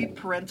 3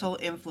 parental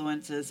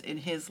influences in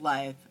his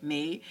life: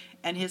 me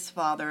and his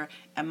father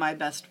and my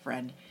best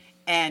friend.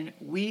 And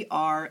we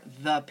are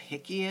the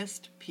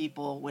pickiest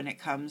people when it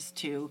comes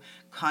to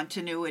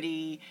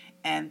continuity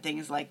and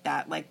things like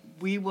that. Like,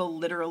 we will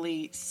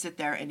literally sit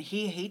there, and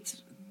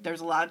there's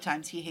a lot of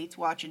times he hates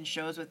watching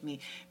shows with me,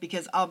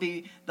 because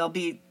there'll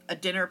be a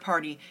dinner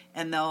party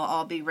and they'll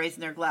all be raising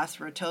their glass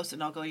for a toast,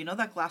 and I'll go,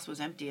 that glass was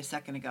empty a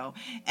second ago.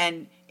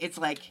 And it's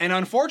like... And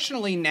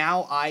unfortunately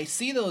now I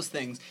see those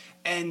things.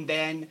 And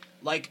then,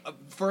 like,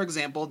 for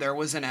example, there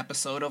was an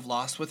episode of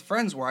Lost with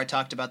Friends where I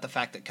talked about the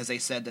fact that, because they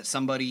said that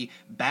somebody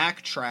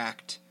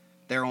backtracked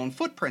their own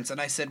footprints. And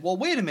I said, well,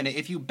 wait a minute,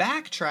 if you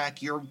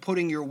backtrack, you're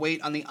putting your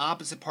weight on the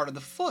opposite part of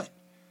the foot.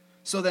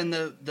 So then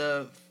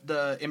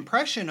the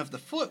impression of the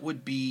foot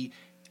would be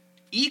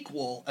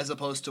equal as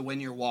opposed to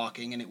when you're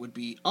walking, and it would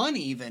be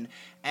uneven.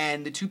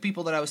 And the 2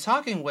 people that I was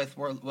talking with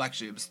were, well,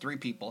 actually it was 3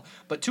 people,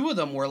 but 2 of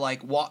them were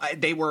like,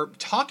 they were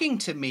talking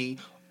to me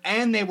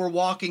and they were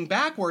walking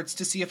backwards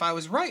to see if I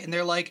was right. And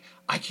they're like,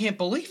 I can't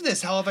believe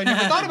this. How have I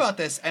never thought about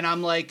this? And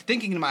I'm like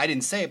thinking to I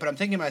didn't say it, but I'm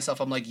thinking to myself,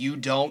 I'm like, you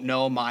don't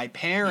know my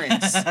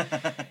parents,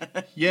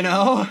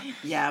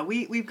 Yeah,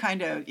 we've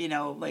kind of,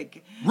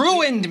 like...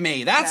 Ruined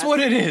me. That's what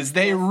it is.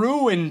 They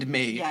ruined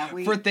me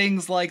for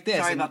things like this.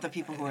 Sorry about the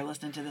people who are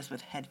listening to this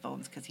with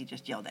headphones, because he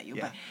just yelled at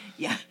you.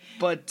 Yeah.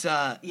 But,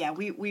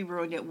 we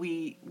ruined it.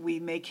 We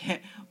make him...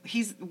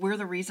 We're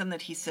the reason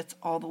that he sits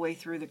all the way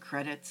through the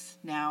credits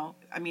now.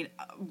 I mean,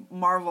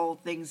 Marvel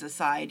things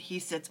aside, he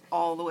sits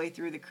all the way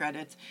through the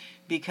credits,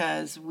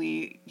 because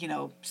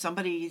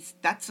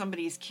that's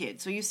somebody's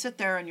kid. So you sit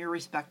there and you're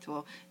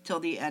respectful till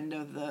the end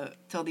of the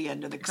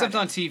credits. Except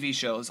on TV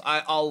shows,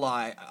 I'll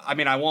lie. I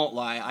mean, I won't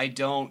lie. I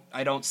don't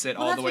sit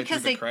all the way through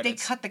the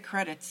credits. They cut the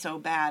credits so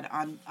bad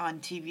on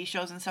TV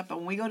shows and stuff. But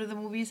when we go to the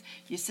movies,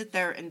 you sit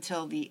there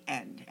until the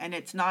end, and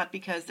it's not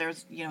because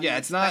there's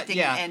it's not an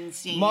end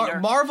scene.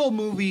 Marvel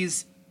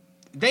movies.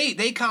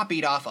 They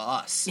copied off of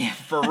us,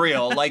 for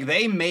real. Like,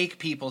 they make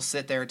people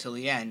sit there till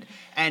the end.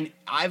 And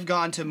I've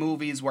gone to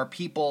movies where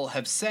people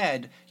have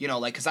said,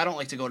 because I don't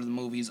like to go to the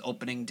movies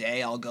opening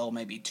day. I'll go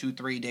maybe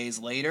 2-3 days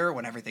later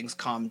when everything's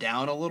calmed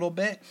down a little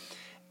bit.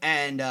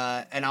 And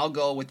I'll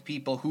go with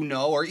people who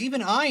know, or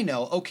even I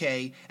know,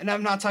 okay, and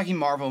I'm not talking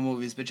Marvel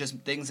movies, but just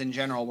things in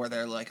general where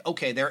they're like,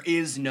 okay, there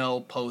is no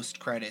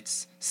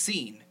post-credits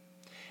scene.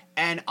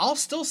 And I'll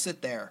still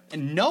sit there,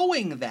 and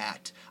knowing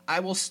that,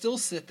 I will still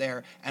sit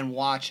there and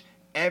watch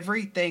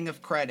everything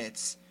of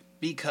credits,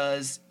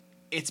 because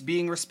it's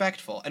being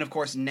respectful. And of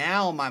course,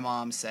 now my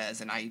mom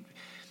says, and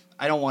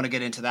I don't want to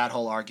get into that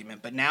whole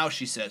argument, but now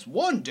she says,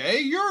 one day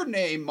your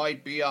name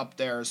might be up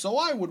there, so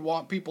I would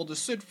want people to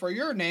sit for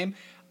your name.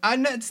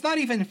 And it's not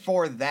even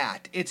for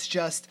that. It's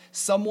just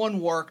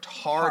someone worked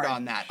hard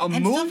on that. A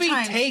movie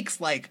takes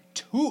like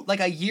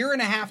a year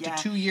and a half to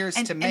 2 years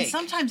to make. And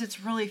sometimes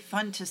it's really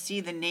fun to see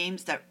the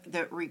names that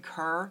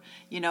recur,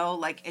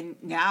 like, and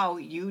now,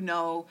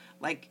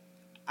 like,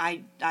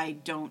 I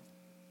don't,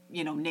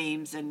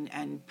 names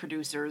and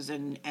producers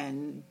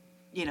and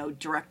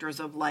directors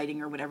of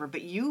lighting or whatever,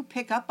 but you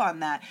pick up on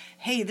that.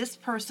 Hey, this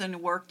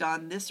person worked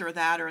on this or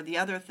that or the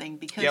other thing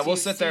because we'll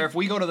sit there. If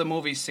we go to the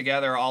movies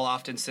together, I'll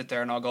often sit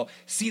there and I'll go,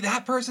 see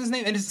that person's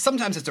name? And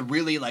sometimes it's a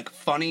really like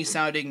funny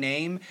sounding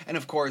name. And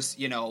of course,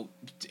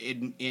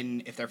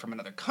 in if they're from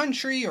another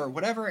country or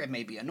whatever, it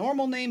may be a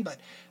normal name, but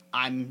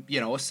I'm,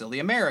 a silly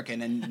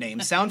American and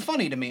names sound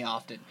funny to me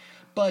often.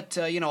 But,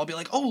 I'll be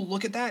like, oh,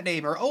 look at that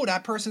name, or, oh,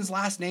 that person's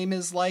last name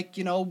is like,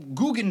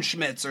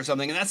 Guggenschmitz or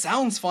something, and that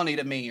sounds funny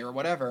to me, or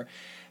whatever.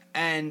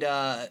 And,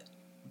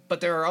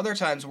 but there are other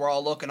times where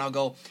I'll look and I'll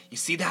go, you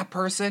see that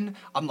person?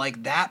 I'm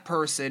like, that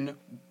person,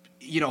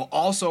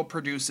 also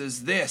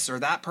produces this, or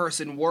that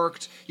person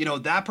worked,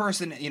 that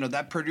person,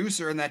 that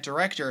producer and that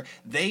director,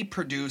 they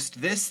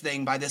produced this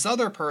thing by this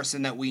other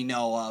person that we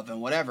know of,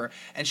 and whatever.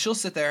 And she'll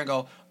sit there and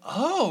go,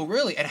 oh,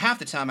 really? And half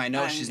the time I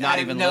know she's not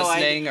even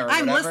listening or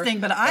whatever. I'm listening,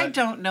 but I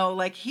don't know.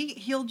 Like,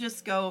 he'll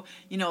just go,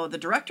 the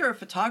director of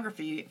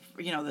photography,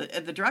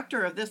 the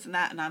director of this and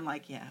that, and I'm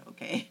like, yeah,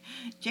 okay.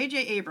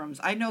 J.J. Abrams.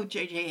 I know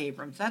J.J.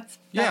 Abrams. That's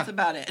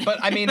about it.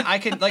 But, I mean, I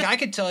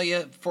could tell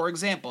you, for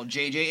example,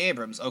 J.J.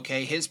 Abrams,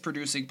 okay, his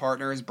producing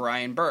partner is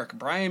Brian Burke.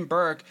 Brian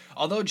Burke,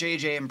 although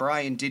J.J. and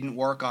Brian didn't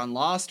work on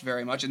Lost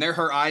very much, and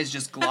her eyes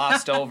just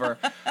glossed over,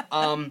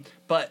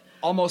 but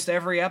almost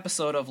every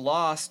episode of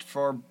Lost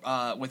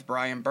with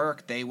Brian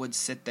Burke, they would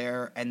sit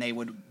there and they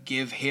would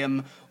give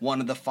him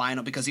one of the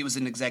final, because he was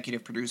an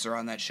executive producer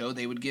on that show,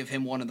 they would give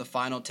him one of the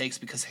final takes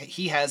because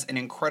he has an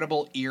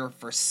incredible ear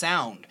for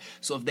sound.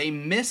 So if they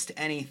missed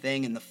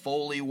anything in the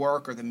Foley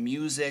work or the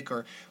music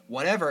or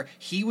whatever,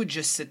 he would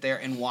just sit there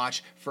and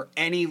watch for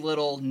any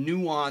little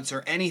nuance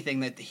or anything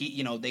that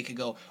they could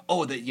go,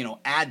 oh,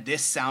 add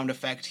this sound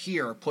effect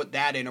here or put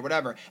that in or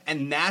whatever.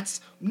 And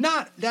that's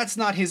not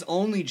his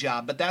only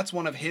job, but that's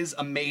one of his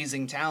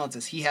amazing talents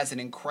is he has an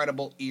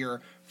incredible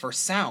ear for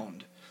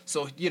sound.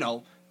 So,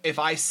 if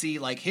I see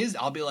like his,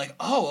 I'll be like,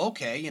 oh,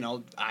 okay,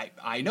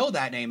 I know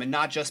that name, and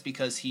not just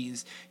because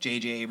he's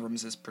J.J.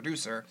 Abrams'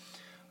 producer.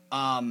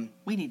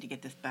 We need to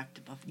get this back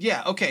to Buffy.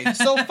 Yeah, okay,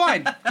 so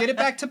fine. Get it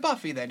back to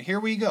Buffy then. Here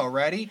we go.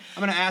 Ready?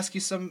 I'm going to ask you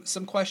some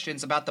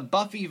questions about the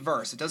Buffy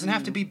verse. It doesn't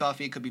have to be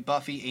Buffy. It could be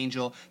Buffy,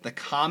 Angel, the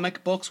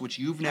comic books, which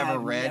you've never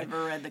read. I've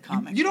never read the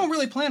comic You don't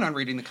really plan on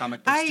reading the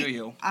comic books, do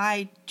you?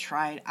 I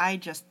tried. I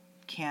just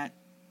can't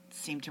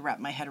seem to wrap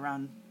my head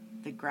around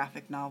the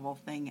graphic novel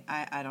thing.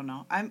 I don't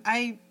know.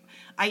 I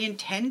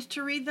intend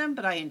to read them,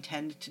 but I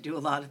intend to do a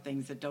lot of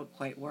things that don't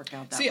quite work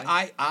out that way.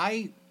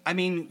 See, I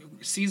mean,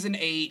 season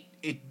 8,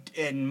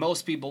 and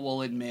most people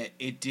will admit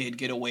it did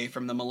get away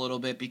from them a little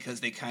bit because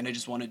they kind of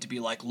just wanted to be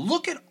like,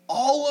 look at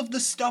all of the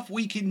stuff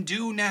we can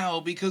do now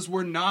because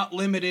we're not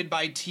limited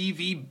by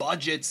TV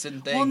budgets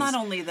and things. Well, not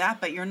only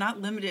that, but you're not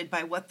limited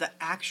by what the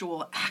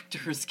actual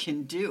actors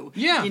can do.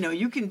 Yeah.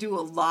 You can do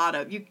a lot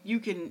of, you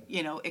can,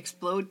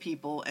 explode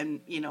people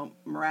and,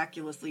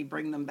 miraculously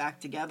bring them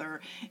back together.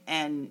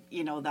 And,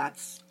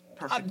 that's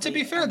perfectly to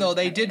be fair, though,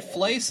 they did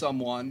flay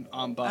someone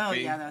on Buffy. Oh,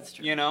 yeah, that's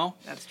true.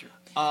 That's true.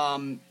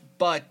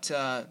 But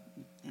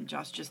and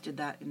Joss just did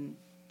that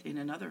in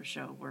another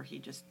show where he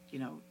just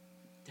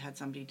had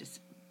somebody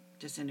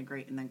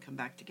disintegrate and then come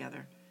back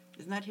together.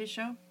 Isn't that his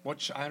show?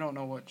 I don't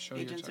know what show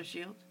Agents you're of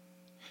S.H.I.E.L.D.?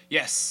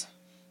 Yes.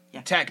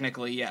 Yeah.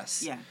 Technically,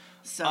 yes. Yeah.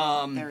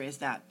 So there is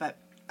that. But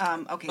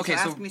okay, so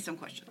ask me some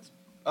questions.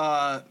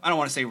 I don't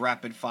want to say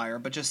rapid fire,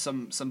 but just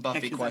some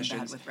Buffy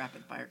questions. I'm bad with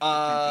rapid fire.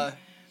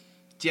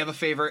 Do you have a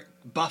favorite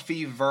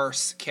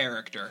Buffy-verse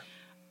character?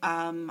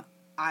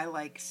 I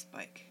like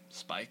Spike.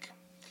 Spike.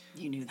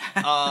 You knew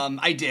that.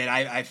 I did.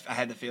 I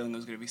had the feeling it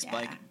was going to be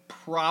Spike. Yeah.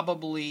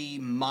 Probably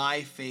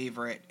my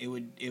favorite.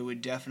 It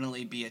would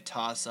definitely be a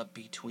toss-up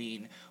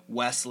between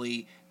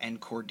Wesley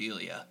and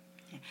Cordelia.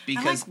 Yeah.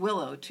 Because I like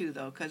Willow too,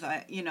 though, because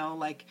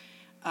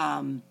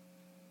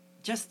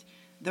just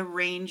the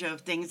range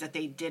of things that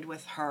they did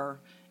with her,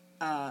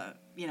 as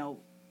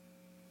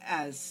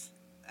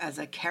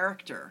a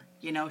character.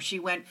 She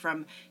went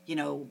from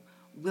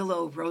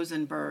Willow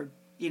Rosenberg,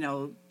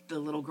 the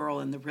little girl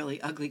in the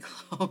really ugly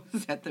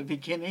clothes at the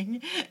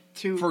beginning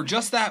to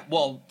Black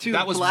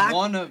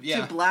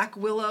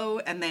Willow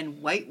and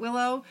then White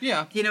Willow.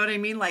 Yeah. You know what I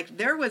mean? Like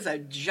there was a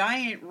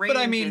giant range.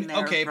 But I mean, in there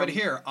okay, but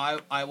here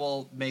I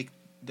will make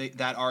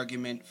that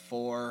argument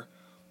for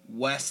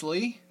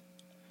Wesley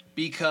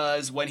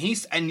because when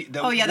he's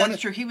Oh yeah, that's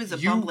true. He was a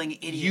bumbling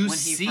idiot when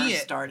he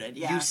first started.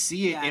 Yeah, you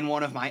see it in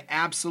one of my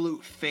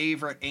absolute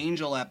favorite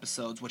Angel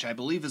episodes, which I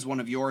believe is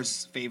one of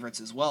yours favorites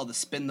as well, the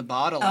Spin the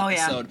Bottle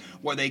episode,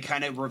 where they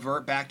kind of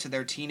revert back to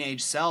their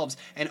teenage selves,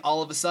 and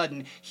all of a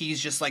sudden he's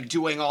just like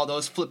doing all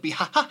those flippy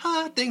ha ha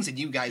ha things, and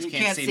you guys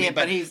can't see me,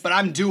 but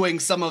I'm doing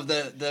some of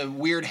the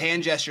weird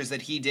hand gestures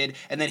that he did,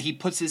 and then he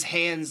puts his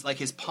hands, like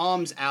his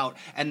palms out,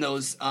 and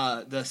those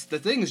the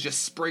things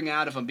just spring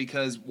out of him,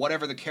 because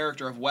whatever the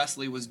character of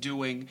Wesley was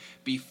doing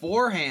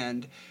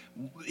beforehand,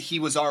 he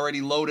was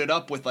already loaded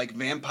up with like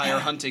vampire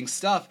hunting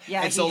stuff.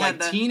 Yeah, and so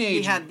like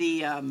he had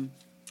the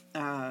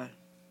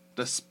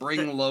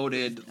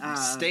spring-loaded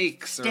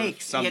stakes or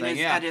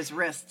something. At his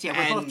wrists. Yeah,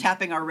 we're both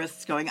tapping our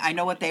wrists, going, "I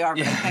know what they are,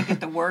 but I can't get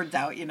the words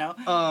out." You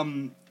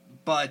know.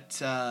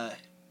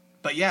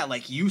 But yeah,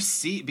 like you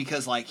see,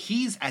 because like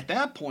he's at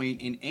that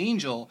point in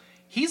Angel,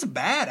 he's a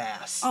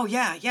badass. Oh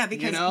yeah,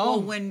 because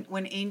well,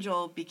 when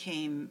Angel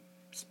became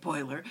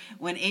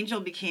when Angel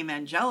became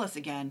Angelus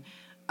again,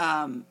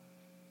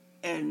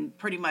 and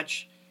pretty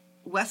much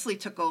Wesley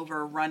took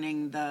over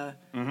running the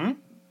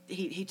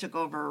he took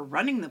over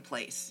running the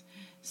place.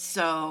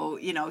 So,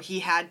 he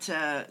had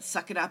to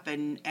suck it up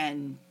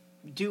and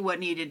do what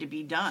needed to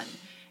be done.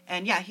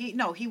 And yeah,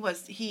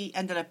 he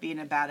ended up being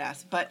a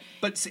badass. But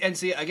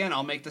see, again,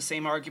 I'll make the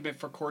same argument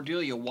for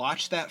Cordelia.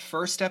 Watch that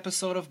first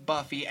episode of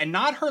Buffy, and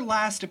not her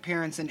last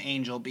appearance in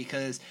Angel,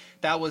 because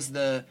that was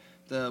the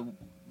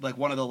like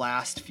one of the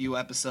last few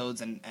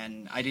episodes,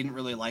 and I didn't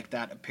really like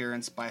that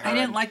appearance by her. I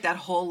didn't like that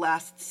whole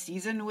last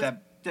season with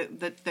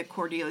that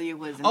Cordelia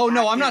was an Oh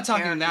no, I'm not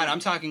talking that. I'm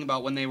talking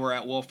about when they were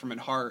at Wolfram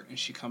and Hart and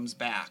she comes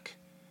back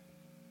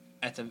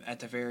at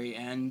the very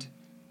end.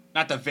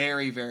 Not the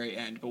very, very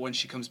end, but when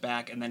she comes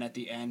back, and then at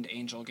the end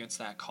Angel gets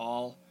that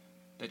call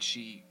that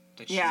she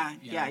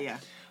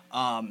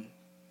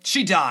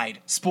she died.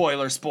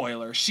 Spoiler,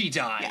 she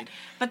died. Yeah.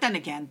 But then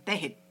again, they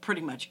had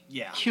pretty much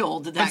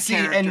killed that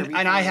character.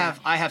 And I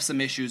have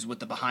some issues with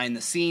the behind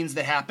the scenes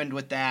that happened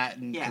with that,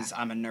 and because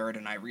I'm a nerd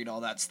and I read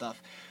all that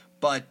stuff.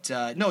 But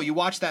no, you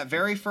watch that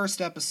very first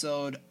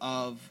episode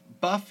of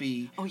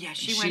Buffy. Oh yeah,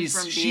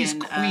 she's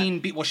Queen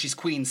B. Well, she's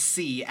Queen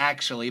C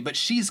actually, but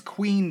she's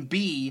Queen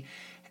B.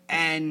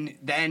 And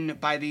then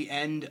by the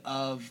end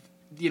of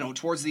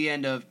towards the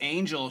end of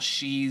Angel,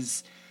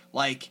 she's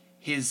like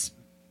his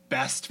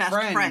best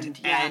friend.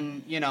 Yeah.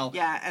 And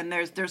and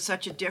there's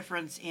such a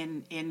difference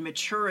in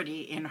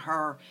maturity in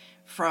her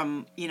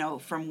from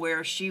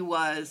where she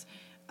was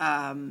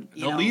the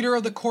leader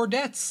of the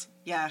Cordettes.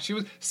 Yeah. She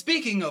was.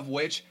 Speaking of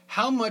which,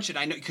 how much did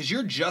I know? Because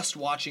you're just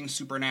watching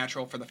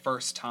Supernatural for the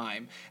first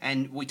time,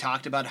 and we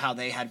talked about how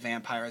they had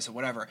vampires or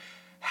whatever.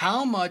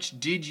 How much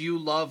did you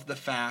love the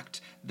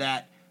fact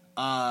that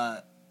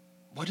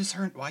what is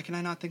her? Why can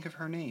I not think of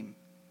her name?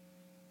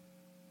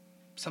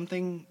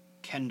 Something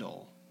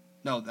Kendall.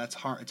 No, it's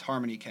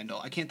Harmony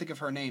Kendall. I can't think of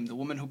her name. The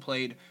woman who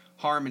played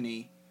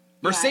Harmony.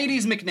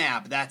 Mercedes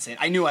McNabb, that's it.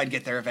 I knew I'd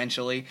get there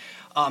eventually.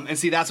 And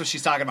see, that's what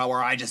she's talking about,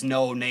 where I just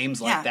know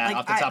names like that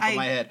off the top of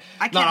my head.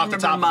 I can't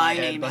remember my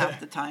name half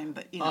the time,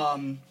 but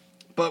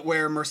But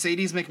where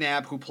Mercedes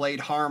McNabb, who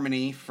played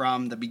Harmony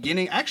from the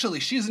beginning, actually,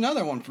 she's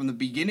another one from the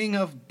beginning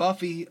of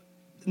Buffy,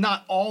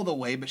 not all the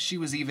way, but she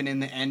was even in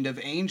the end of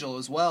Angel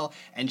as well,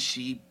 and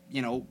she,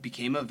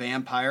 became a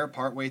vampire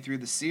partway through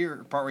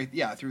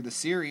the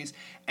series,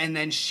 and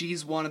then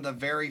she's one of the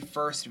very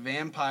first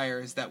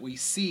vampires that we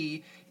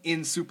see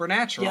in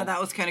Supernatural. Yeah,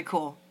 that was kind of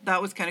cool.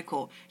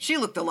 She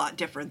looked a lot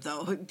different,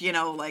 though,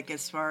 like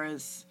as far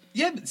as...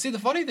 Yeah, but see, the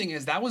funny thing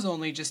is that was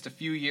only just a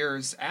few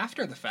years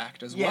after the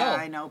fact as well. Yeah,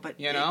 I know, but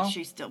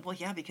she's still... Well,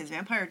 yeah, because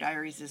Vampire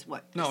Diaries is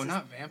what? No,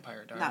 not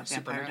Vampire Diaries. Not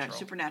Vampire Diaries.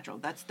 Supernatural.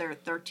 That's their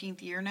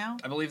 13th year now?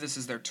 I believe this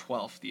is their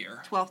 12th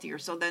year. 12th year.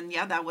 So then,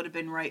 that would have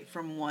been right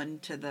from one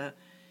to the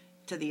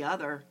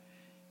other,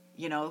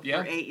 for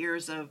 8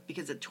 years of...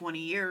 Because at 20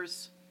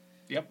 years...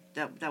 Yep.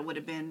 That would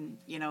have been,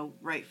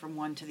 right from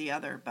one to the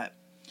other. But,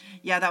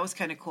 yeah, that was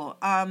kind of cool.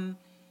 Okay.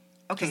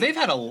 Because they've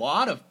had a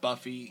lot of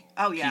Buffy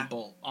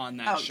people on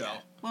that show. Yeah.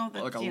 Well,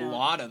 that's, like a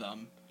lot of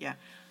them. Yeah.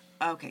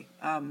 Okay.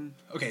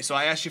 Okay, so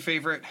I asked you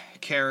favorite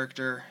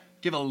character.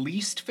 Do you have a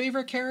least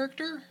favorite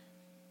character?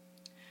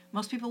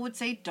 Most people would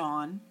say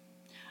Dawn.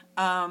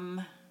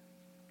 No,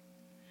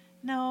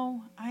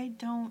 I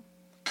don't.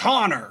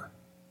 Connor!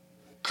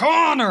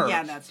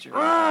 Yeah, that's true.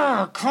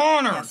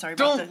 Connor! Yeah, sorry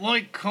about Don't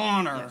like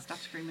Connor. Yeah, stop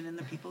screaming in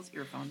the people's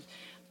earphones.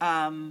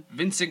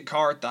 Vincent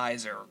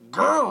Kartheiser.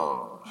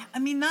 Grrr! Yeah, I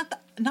mean, not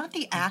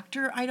the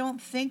actor, I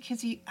don't think,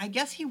 because I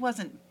guess he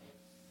wasn't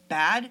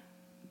bad,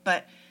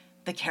 but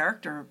the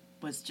character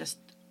was just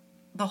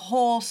the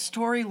whole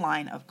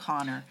storyline of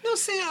Connor. No,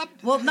 see,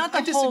 not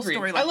the whole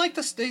storyline. I like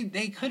the storyline.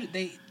 They could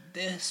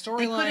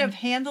have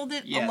handled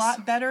it a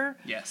lot better.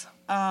 Yes.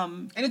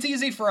 And it's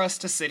easy for us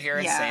to sit here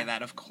and say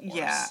that, of course.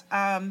 Yeah.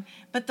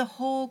 But the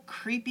whole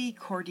creepy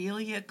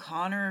Cordelia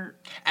Connor.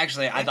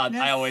 Actually,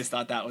 I always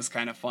thought that was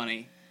kind of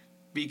funny,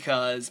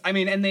 because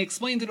and they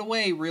explained it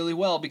away really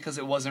well because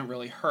it wasn't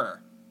really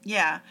her.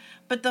 Yeah,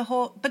 but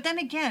then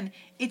again,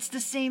 it's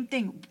the same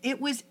thing. It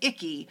was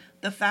icky,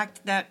 the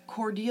fact that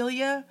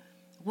Cordelia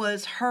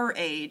was her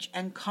age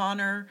and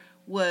Connor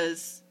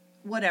was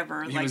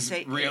whatever, He like was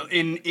say real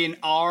in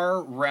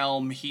our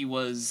realm. He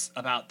was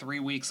about 3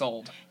 weeks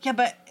old. Yeah,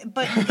 but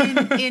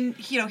in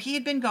he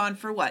had been gone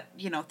for what,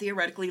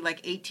 theoretically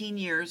like 18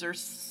 years or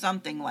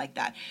something like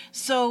that.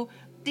 So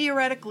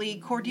theoretically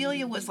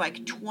Cordelia was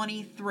like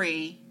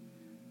 23,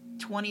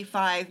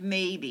 25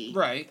 maybe.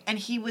 Right. And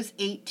he was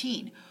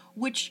 18,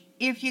 which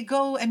if you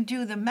go and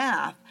do the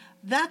math,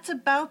 that's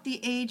about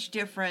the age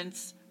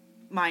difference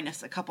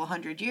minus a couple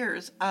hundred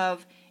years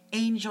of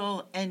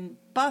Angel and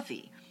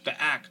Buffy. The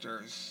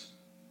actors.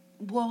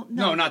 Well,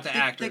 no, not the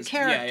actors. The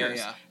characters.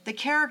 Yeah. The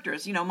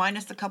characters,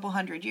 minus a couple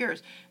hundred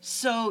years.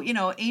 So,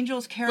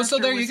 Angel's character. Well, so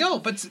there you go.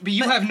 But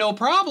you have no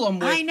problem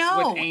with, I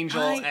know, with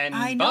Angel and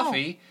I know.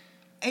 Buffy.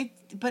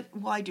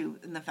 I do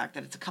in the fact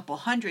that it's a couple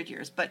hundred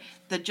years, but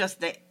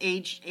the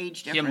age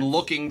difference. Him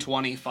looking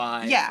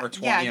 25 or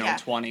 20,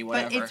 20,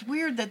 whatever. But it's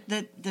weird that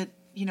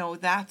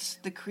that's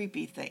the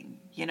creepy thing,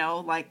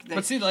 like.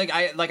 But see, like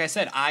I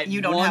said,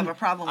 you don't have a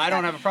problem with I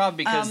don't that. have a problem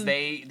because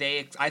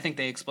I think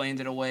they explained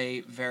it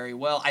away very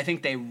well. I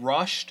think they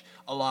rushed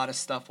a lot of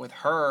stuff with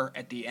her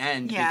at the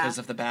end because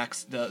of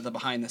the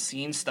behind the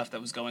scenes stuff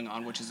that was going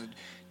on, which is a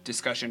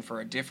discussion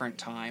for a different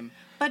time.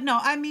 But no,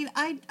 I mean,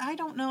 I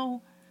don't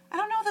know. I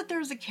don't know that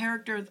there's a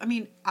character. I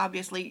mean,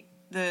 obviously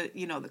the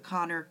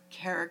Connor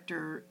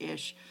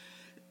character-ish.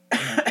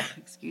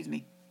 Excuse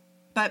me.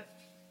 But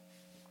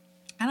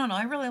I don't know.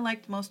 I really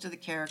liked most of the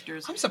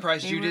characters. I'm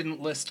surprised you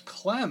didn't list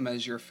Clem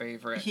as your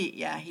favorite.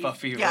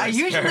 Buffy. Yeah,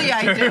 usually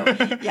character.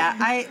 I do.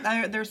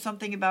 Yeah, there's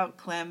something about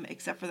Clem,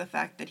 except for the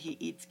fact that he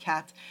eats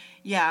cats.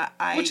 Yeah,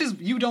 which is,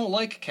 you don't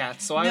like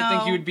cats, so I would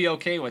think you would be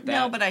okay with that.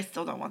 No, but I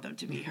still don't want them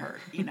to be hurt.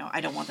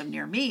 I don't want them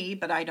near me,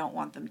 but I don't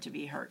want them to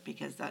be hurt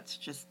because that's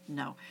just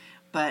no.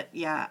 But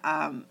yeah,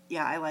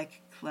 I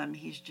like Clem.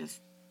 He's just,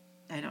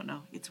 I don't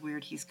know. It's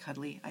weird. He's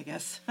cuddly, I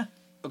guess.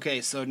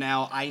 Okay, so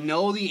now I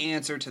know the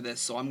answer to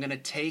this, so I'm going to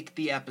take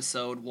the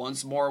episode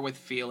Once More with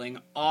Feeling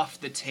off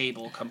the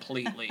table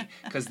completely,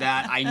 because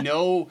that, I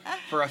know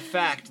for a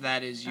fact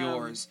that is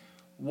yours.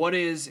 What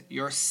is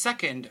your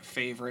second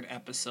favorite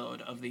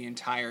episode of the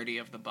entirety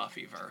of the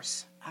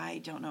Buffyverse? I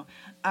don't know.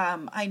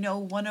 I know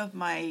one of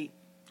my...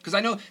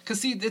 Because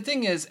see, the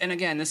thing is, and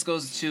again, this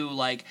goes to,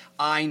 like,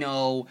 I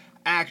know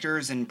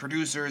actors and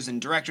producers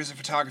and directors of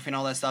photography and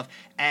all that stuff,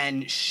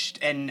 and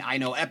I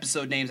know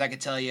episode names. I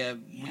could tell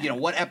you,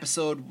 what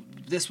episode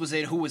this was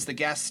in, who was the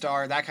guest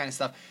star, that kind of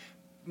stuff.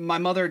 My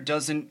mother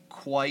doesn't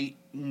quite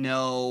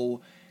know.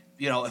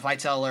 If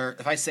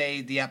I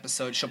say the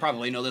episode, she'll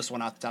probably know this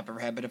one off the top of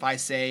her head, but if I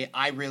say,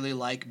 I really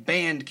like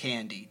Band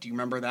Candy, do you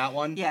remember that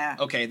one? Yeah.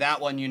 Okay,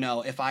 that one you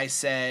know. If I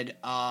said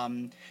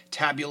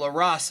Tabula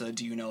Rasa,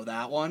 do you know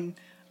that one?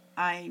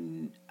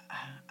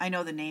 I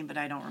know the name, but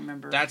I don't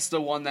remember. That's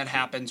the one that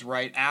happens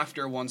right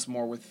after Once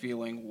More with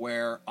Feeling,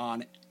 where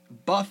on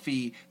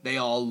Buffy, they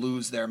all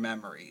lose their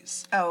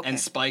memories. Oh, okay. And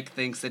Spike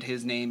thinks that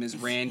his name is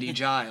Randy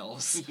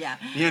Giles. Yeah.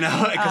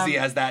 Because he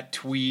has that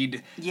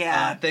tweed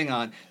thing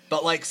on.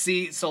 But,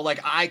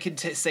 I could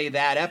say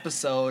that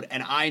episode,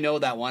 and I know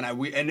that one.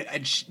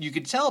 You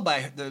could tell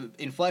by the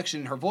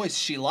inflection in her voice,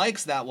 she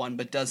likes that one,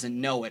 but doesn't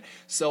know it.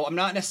 So I'm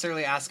not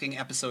necessarily asking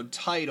episode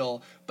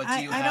title, but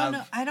do you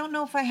have... I don't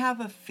know if I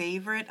have a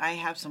favorite. I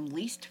have some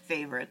least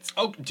favorites.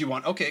 Oh, do you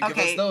want... Okay, give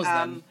us those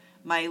then.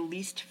 My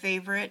least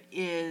favorite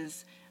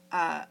is...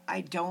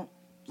 I don't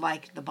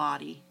like The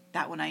Body.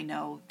 That one I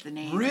know the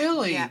name.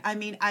 Really? Yeah, I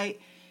mean,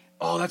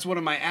 Oh, that's one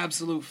of my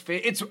absolute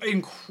favorites. It's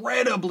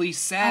incredibly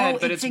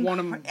sad, but it's one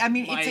of my... I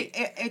mean,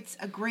 it's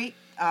a great...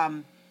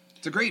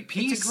 it's a great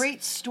piece. It's a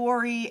great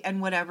story and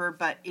whatever,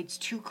 but it's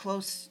too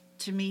close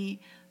to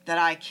me that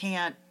I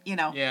can't,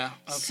 Yeah,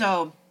 okay.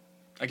 So...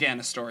 Again,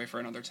 a story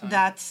for another time.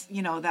 That's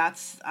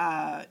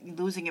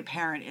losing a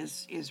parent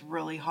is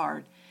really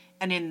hard.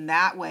 And in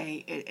that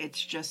way,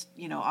 it's just,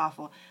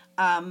 awful.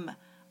 I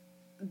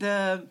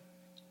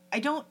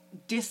don't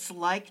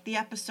dislike the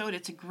episode.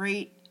 It's a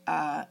great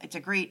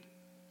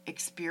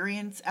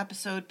experience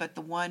episode, but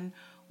the one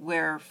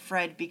where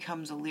Fred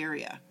becomes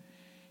Illyria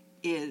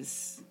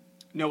is...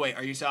 No, wait,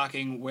 are you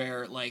talking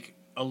where,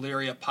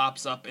 Illyria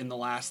pops up in the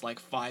last,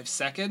 5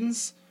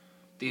 seconds?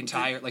 The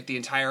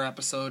entire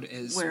episode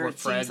is where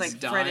Fred's seems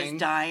like dying? Fred is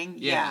dying,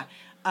 yeah.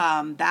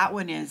 That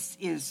one is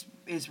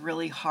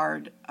really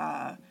hard.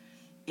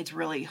 It's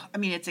really... I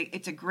mean,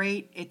 it's a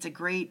great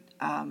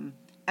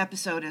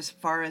episode as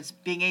far as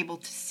being able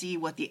to see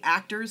what the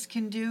actors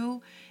can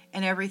do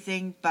and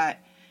everything, but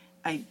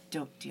I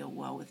don't deal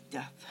well with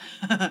death.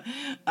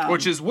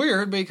 Which is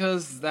weird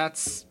because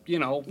that's,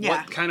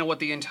 what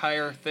the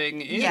entire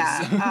thing is.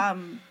 Yeah,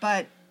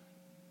 but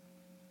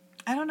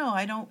I don't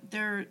know.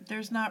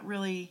 There's not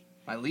really...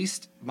 My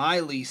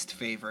least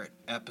favorite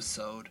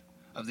episode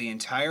of the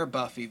entire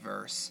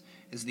Buffyverse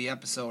is the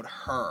episode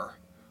Her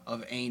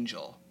of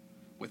Angel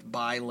with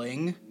Bai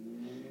Ling.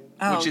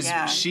 Oh, which is,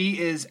 she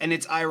is, and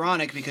it's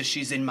ironic because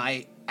she's in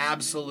my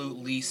absolute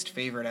least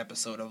favorite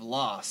episode of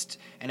Lost.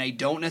 And I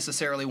don't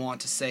necessarily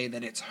want to say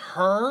that it's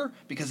her,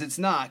 because it's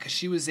not, because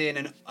she was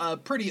in a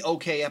pretty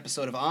okay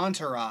episode of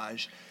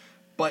Entourage,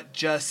 but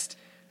just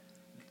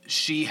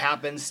she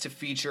happens to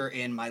feature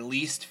in my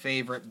least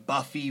favorite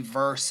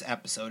Buffyverse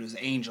episode. It was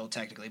Angel,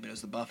 technically, but it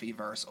was the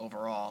Buffyverse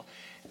overall.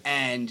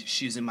 And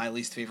she's in my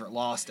least favorite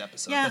Lost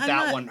episode. Yeah, but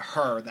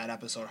that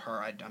episode,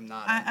 I'm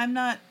not. I'm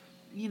not,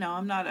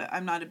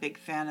 I'm not a big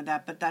fan of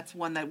that, but that's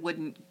one that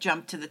wouldn't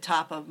jump to the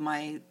top of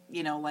my,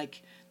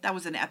 like, that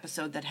was an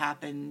episode that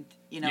happened,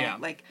 Yeah.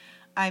 like,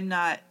 I'm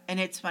not, and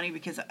it's funny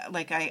because,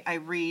 like, I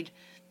read,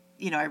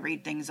 I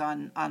read things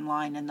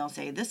online and they'll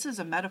say, this is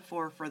a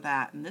metaphor for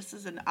that, and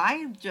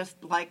I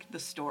just like the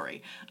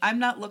story. I'm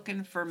not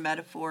looking for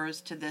metaphors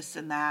to this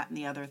and that and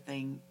the other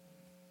thing.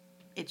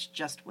 It's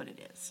just what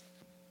it is.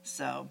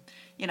 So,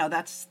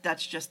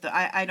 that's just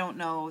I don't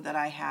know that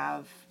I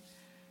have,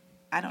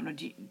 I don't know,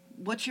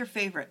 what's your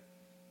favorite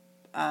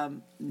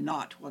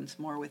not Once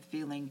More with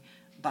Feeling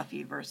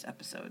Buffyverse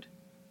episode?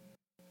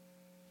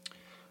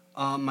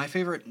 My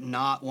favorite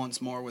Not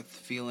Once More with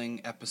Feeling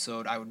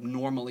episode, I would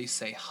normally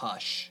say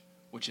Hush,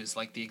 which is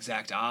like the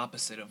exact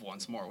opposite of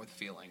Once More with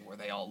Feeling, where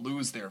they all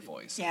lose their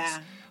voices.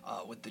 Yeah.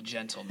 With the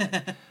gentlemen.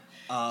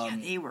 Yeah,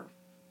 they were.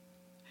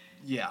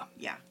 Yeah.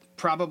 Yeah.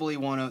 Probably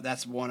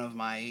that's one of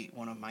my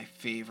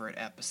favorite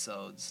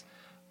episodes.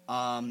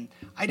 Honestly,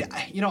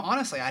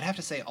 I'd have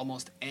to say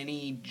almost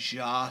any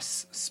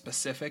Joss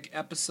specific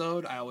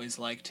episode, I always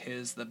liked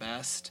his the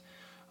best.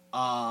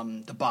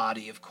 The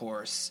Body, of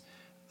course.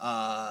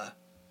 I'm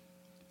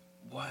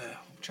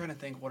trying to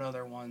think, what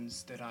other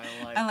ones did I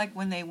like? I like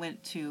when they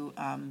went to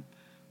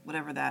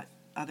whatever that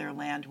other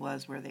land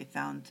was where they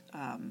found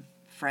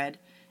Fred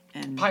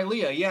and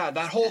Pylea. Yeah,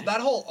 that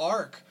whole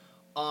arc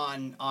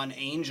on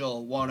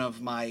Angel. One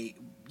of my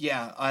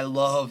I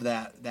love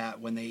that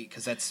when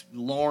because that's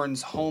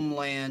Lorne's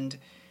homeland,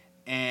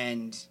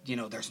 and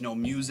there's no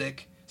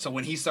music. So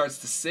when he starts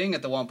to sing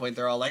at the one point,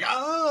 they're all like,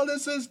 "Oh,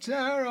 this is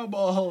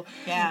terrible."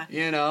 Yeah.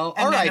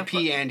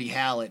 R.I.P. Andy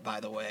Hallett,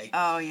 by the way.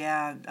 Oh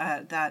yeah,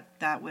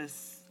 that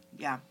was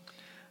now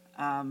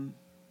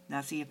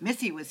see, if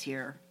Missy was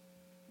here,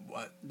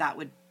 What?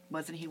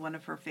 wasn't he one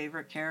of her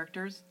favorite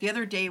characters? The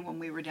other day when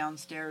we were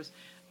downstairs,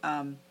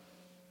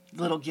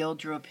 little Gil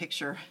drew a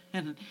picture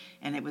and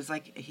it was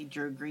like he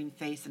drew a green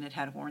face and it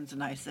had horns,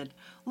 and I said,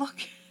 "Look,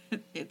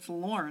 it's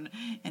Lorne,"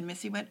 and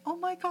Missy went, "Oh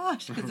my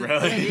gosh!"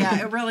 Really?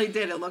 It really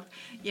did. It looked,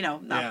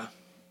 not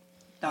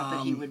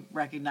that he would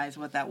recognize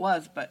what that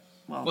was, but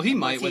well, he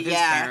might with his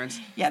parents.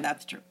 Yeah,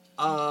 that's true.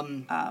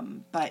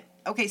 But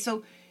okay,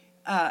 so.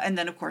 And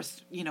then, of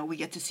course, we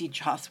get to see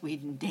Joss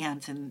Whedon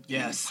dance and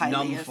yes,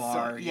 Pylea,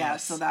 Numfar.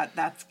 Yes. So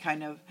that's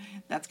kind of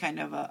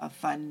a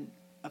fun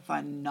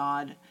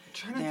nod. I'm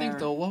trying to think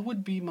though, what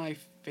would be my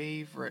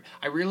favorite?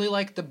 I really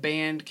like the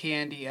Band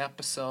Candy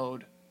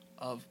episode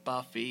of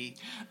Buffy.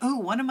 Oh,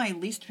 one of my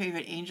least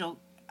favorite Angel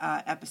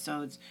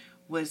episodes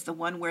was the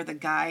one where the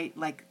guy,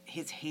 like,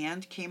 his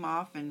hand came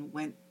off and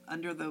went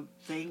under the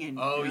thing, and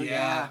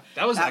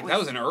that was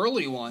an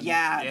early one.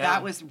 Yeah,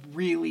 that was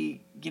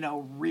really,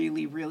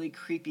 really, really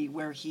creepy,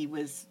 where he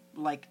was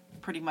like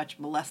pretty much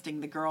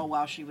molesting the girl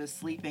while she was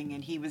sleeping,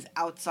 and he was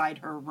outside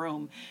her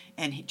room,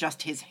 and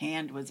just his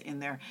hand was in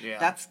there. Yeah.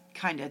 That's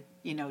kind of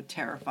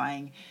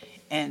terrifying,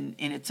 and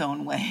in its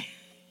own way,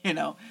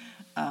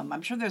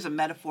 I'm sure there's a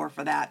metaphor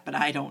for that, but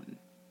I don't,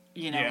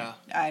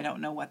 I don't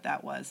know what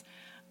that was.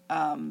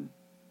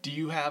 Do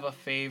you have a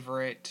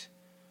favorite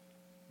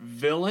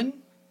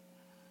villain?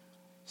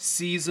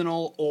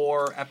 Seasonal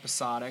or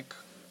episodic?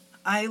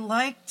 I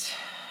liked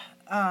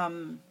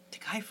the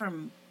guy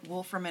from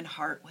Wolfram and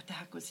Hart. What the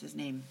heck was his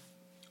name?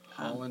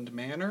 Holland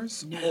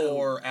Manners? No.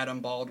 Or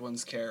Adam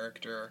Baldwin's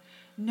character?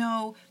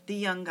 No, the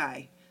young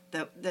guy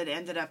that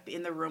ended up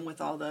in the room with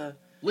all the...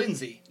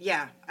 Lindsay.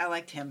 Yeah, I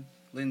liked him.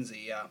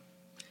 Lindsay, yeah.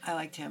 I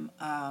liked him.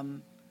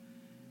 Of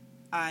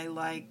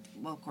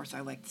course I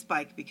liked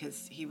Spike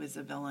because he was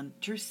a villain.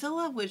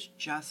 Drusilla was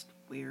just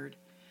weird.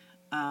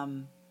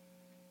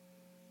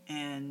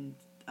 And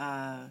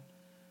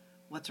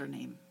what's her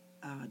name?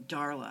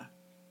 Darla.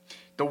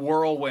 The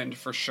Whirlwind,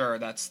 for sure.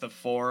 That's the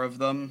four of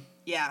them.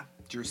 Yeah.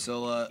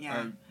 Drusilla,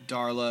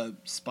 Darla,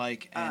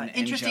 Spike, and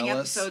interesting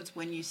Angelus. episodes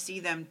when you see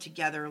them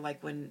together,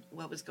 like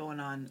what was going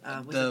on?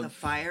 Was it the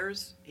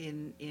fires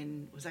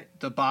in was that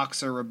the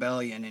Boxer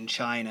Rebellion in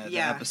China?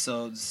 Yeah. The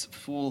episodes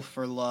Fool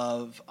for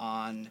Love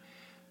on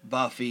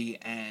Buffy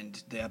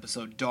and the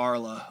episode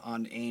Darla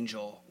on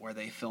Angel, where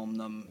they filmed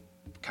them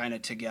kind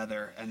of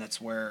together, and that's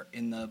where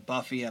in the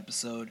Buffy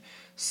episode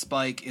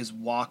Spike is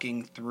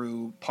walking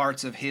through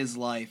parts of his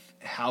life,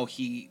 how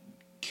he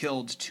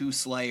killed two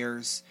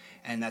Slayers,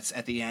 and that's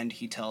at the end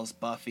he tells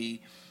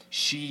Buffy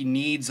she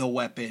needs a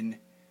weapon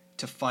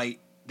to fight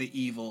the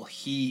evil.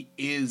 He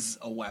is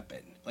a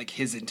weapon. Like,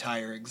 his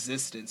entire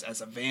existence as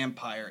a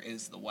vampire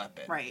is the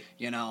weapon. Right.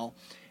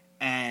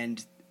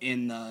 And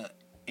in the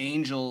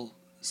Angel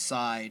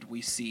side,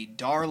 we see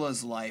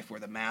Darla's life, where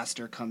the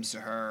Master comes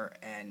to her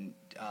and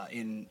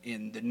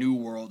in the New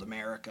World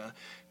America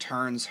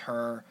turns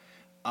her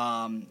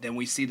Then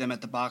we see them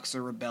at the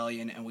Boxer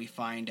Rebellion, and we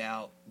find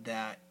out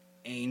that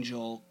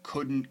Angel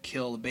couldn't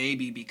kill the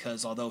baby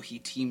because although he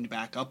teamed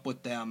back up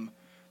with them,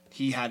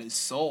 he had his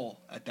soul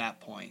at that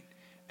point,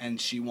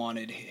 and she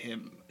wanted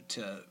him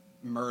to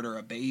murder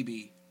a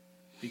baby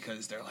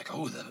because they're like,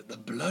 oh, the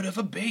blood of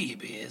a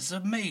baby is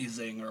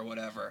amazing or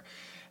whatever.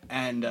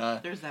 And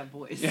there's that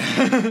voice.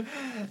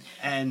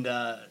 And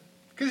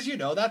because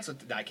that's what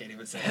I can't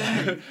even say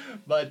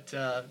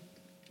that.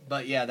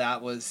 But yeah,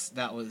 that was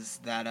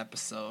that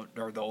episode,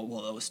 or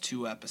those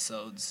 2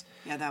 episodes.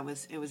 Yeah,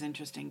 it was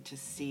interesting to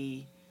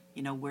see,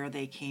 where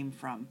they came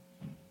from.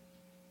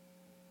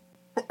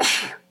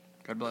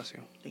 God bless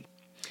you.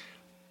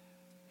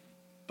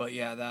 But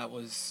yeah,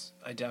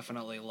 I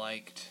definitely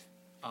liked,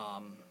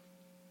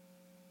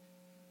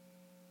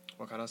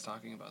 what got us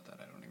talking about that?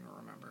 I don't even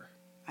remember.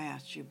 I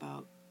asked you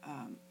about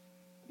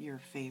your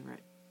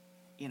favorite,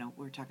 we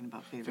were talking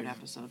about favorite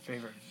episode.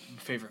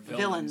 Favorite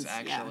villains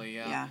actually,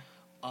 yeah.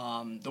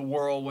 The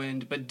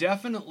Whirlwind, but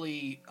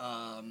definitely,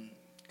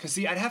 because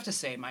see, I'd have to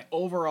say my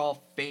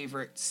overall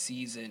favorite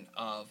season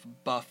of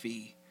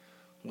Buffy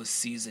was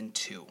season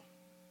 2.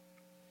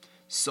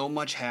 So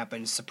much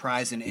happened.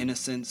 Surprise and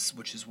Innocence,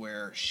 which is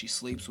where she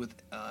sleeps with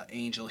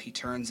Angel. He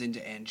turns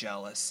into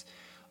Angelus.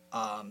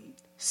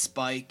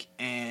 Spike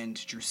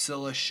and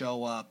Drusilla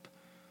show up.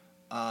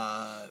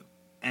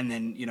 And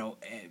then,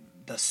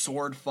 the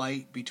sword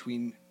fight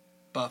between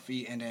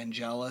Buffy and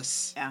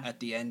Angelus at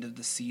the end of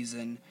the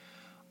season.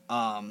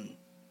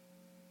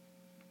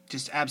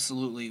 Just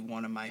absolutely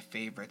one of my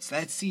favorites.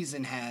 That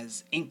season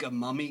has Inca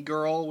Mummy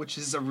Girl, which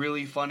is a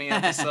really funny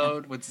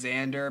episode with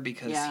Xander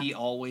because he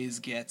always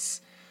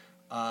gets,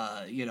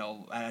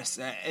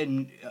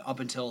 and up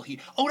until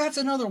that's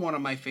another one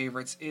of my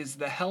favorites is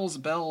the Hell's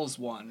Bells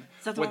one.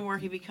 Is that the one where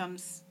he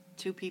becomes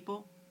 2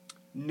 people?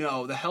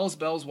 No, the Hell's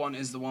Bells one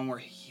is the one where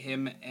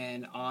him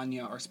and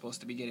Anya are supposed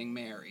to be getting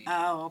married.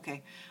 Oh,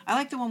 okay. I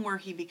like the one where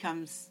he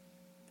becomes,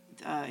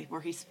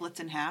 where he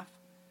splits in half.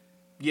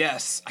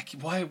 Yes.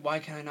 Why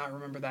can I not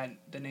remember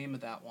the name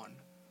of that one?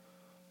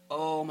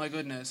 Oh my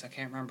goodness, I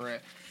can't remember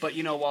it. But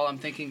while I'm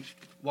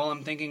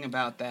thinking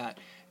about that,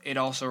 it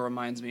also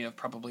reminds me of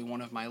probably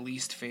one of my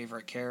least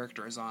favorite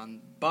characters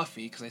on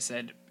Buffy, because I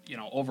said,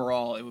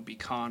 overall it would be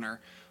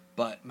Connor,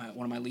 but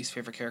one of my least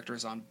favorite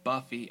characters on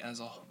Buffy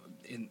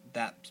in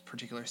that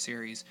particular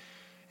series,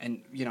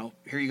 and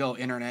here you go,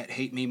 internet,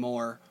 hate me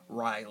more,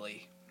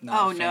 Riley.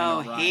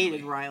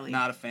 Hated Riley.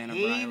 Not a fan of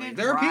Riley.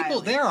 There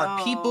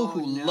are people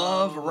who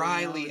love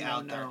Riley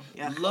out there.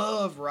 Yeah.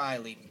 Love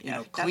Riley.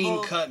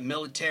 Clean cut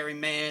military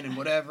man and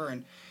whatever.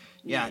 And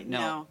not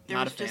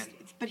a fan.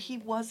 But he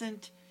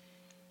wasn't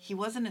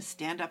a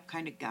stand-up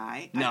kind of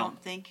guy. No, I don't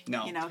think.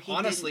 No.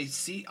 Honestly,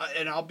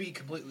 and I'll be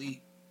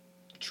completely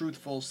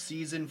truthful.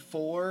 Season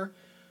 4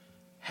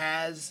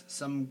 has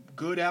some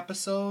good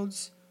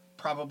episodes.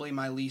 Probably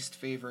my least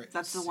favorite.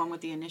 That's the one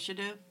with the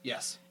Initiative?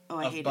 Yes. Oh,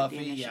 I hated Buffy,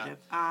 the Initiative.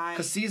 Yeah. I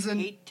hated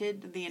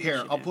the Initiative.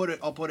 Here,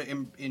 I'll put it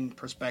in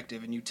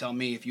perspective, and you tell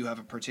me if you have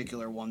a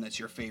particular one that's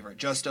your favorite.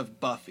 Just of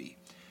Buffy,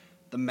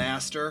 The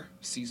Master,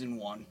 season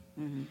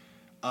 1,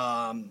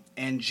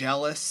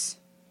 Angelus,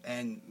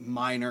 and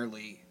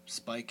minorly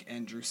Spike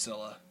and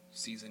Drusilla,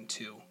 season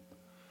 2,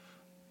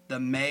 The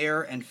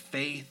Mayor and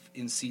Faith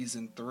in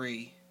season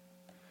 3,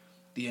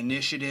 The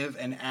Initiative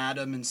and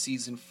Adam in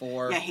season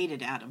 4. Yeah, I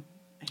hated Adam.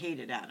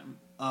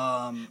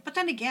 But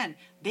then again,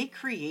 they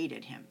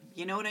created him.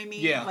 You know what I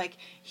mean? Yeah. Like,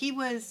 he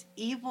was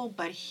evil,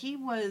 but he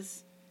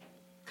was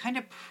kind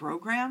of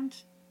programmed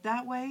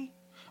that way.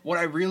 What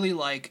I really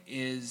like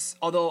is,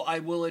 although I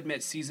will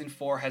admit season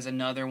 4 has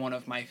another one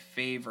of my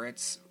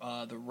favorites,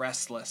 the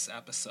Restless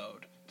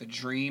episode, The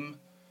Dream,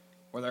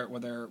 where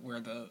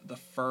the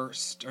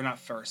first, or not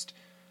first,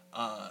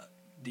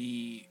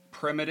 the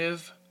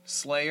Primitive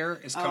Slayer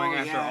is coming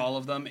after all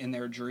of them in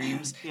their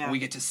dreams. Yeah. And we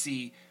get to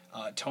see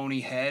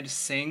Tony Head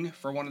sing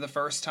for one of the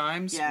first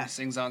times. Yeah. He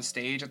sings on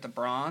stage at the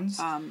Bronze.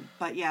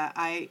 But yeah,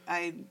 I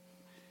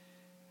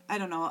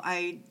don't know.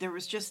 There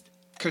was just...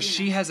 Because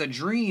she has a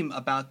dream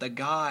about the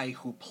guy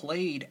who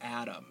played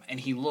Adam, and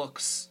he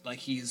looks like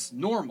he's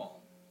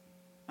normal.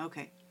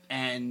 Okay.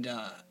 And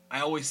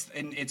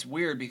and it's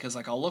weird because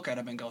like I'll look at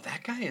him and go,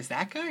 is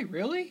that guy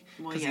really?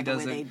 Well, yeah, he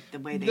does the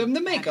way they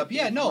the makeup,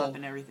 yeah, no,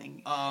 and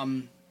everything.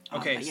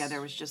 Okay. But yeah,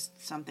 there was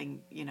just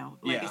something,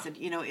 like I said,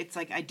 it's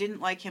like I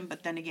didn't like him,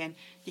 but then again,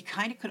 you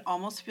kind of could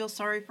almost feel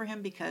sorry for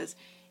him because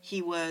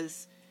he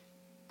was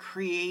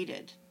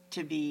created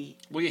to be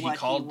what he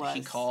was.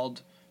 He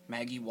called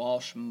Maggie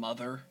Walsh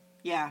mother.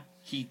 Yeah.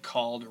 He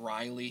called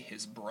Riley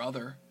his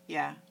brother.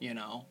 Yeah.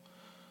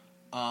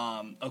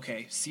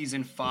 Okay,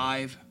 season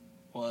 5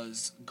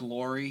 was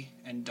Glory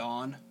and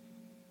Dawn.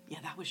 Yeah,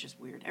 that was just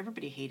weird.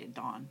 Everybody hated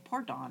Dawn.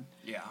 Poor Dawn.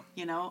 Yeah.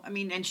 I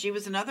mean, and she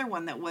was another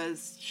one that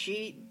was,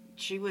 she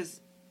was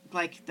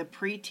like the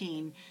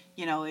preteen,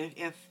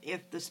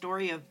 if the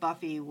story of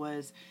Buffy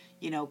was,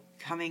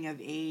 coming of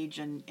age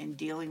and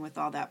dealing with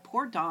all that,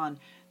 poor Dawn,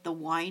 the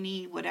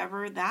whiny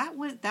whatever,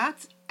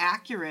 that's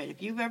accurate.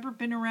 If you've ever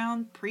been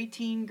around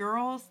preteen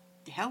girls,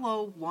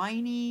 hello,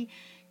 whiny,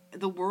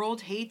 the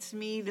world hates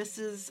me. This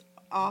is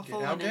awful.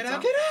 Get out, and get it's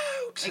out, get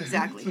out!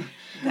 Exactly.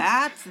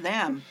 That's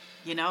them.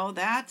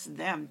 That's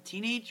them.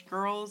 Teenage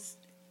girls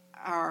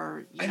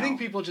are, I think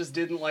people just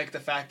didn't like the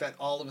fact that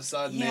all of a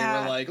sudden they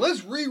Yeah. were like,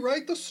 let's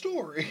rewrite the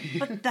story.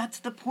 But that's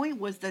the point,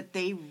 was that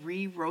they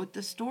rewrote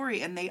the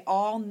story, and they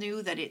all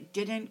knew that it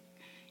didn't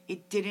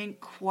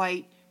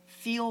quite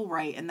feel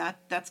right, and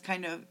that's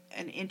kind of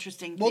an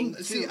interesting thing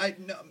too.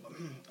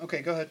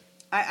 Okay, go ahead.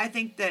 I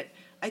think that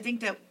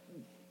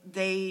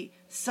they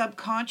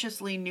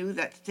subconsciously knew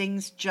that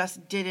things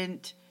just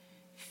didn't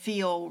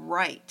feel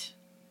right,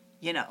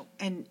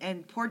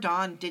 and poor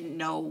Dawn didn't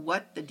know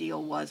what the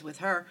deal was with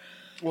her.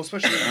 Well,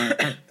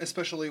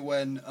 especially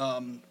when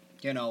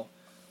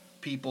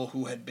people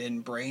who had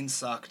been brain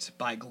sucked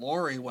by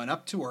Glory went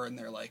up to her and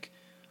they're like,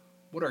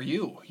 "What are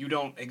you? You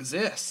don't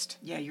exist."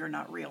 Yeah, you're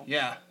not real.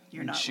 Yeah,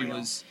 You're not she real.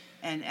 was.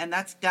 And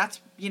that's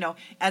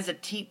as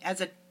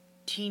a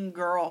teen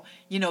girl,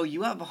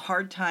 you have a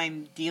hard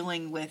time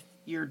dealing with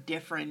you're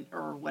different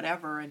or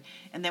whatever, and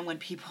then when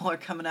people are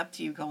coming up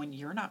to you going,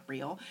 "You're not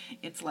real,"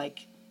 it's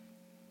like,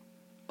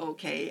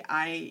 okay,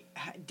 I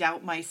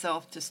doubt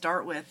myself to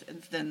start with,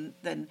 and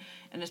then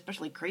and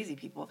especially crazy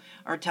people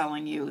are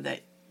telling you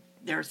that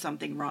there's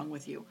something wrong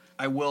with you.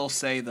 I will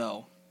say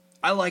though,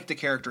 I like the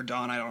character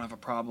Dawn. I don't have a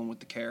problem with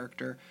the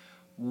character.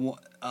 One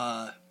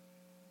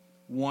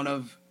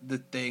of the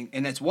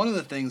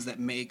things that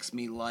makes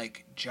me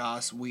like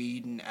Joss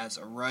Whedon as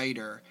a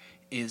writer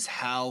is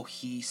how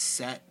he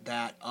set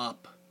that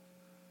up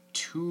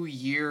 2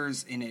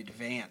 years in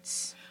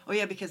advance. Oh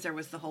yeah, because there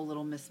was the whole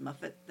Little Miss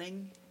Muffet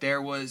thing.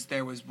 There was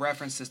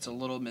references to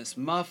Little Miss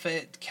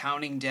Muffet,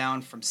 counting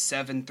down from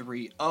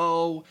 730.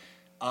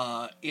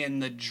 In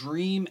the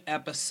dream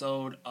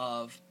episode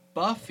of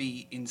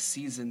Buffy in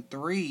season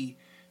 3,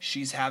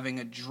 she's having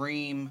a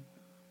dream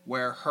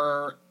where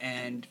her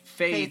and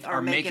Faith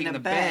are making the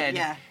bed.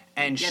 Yeah.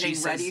 And getting she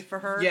says, ready for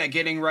her. Yeah,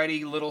 getting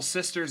ready. Little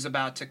sister's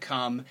about to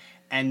come,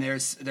 and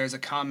there's a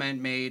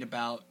comment made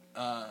about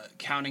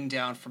counting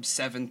down from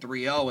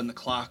 730, and the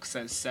clock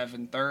says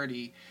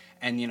 7:30,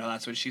 and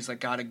that's when she's like,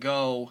 gotta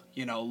go.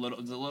 The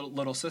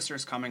little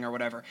sister's coming or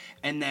whatever,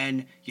 and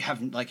then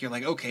you're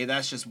like, okay,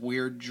 that's just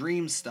weird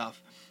dream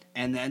stuff.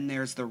 And then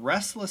there's the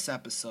Restless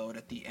episode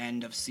at the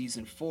end of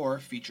season 4,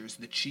 features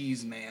the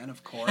Cheese Man,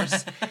 of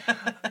course.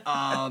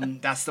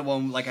 That's the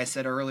one, like I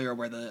said earlier,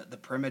 where the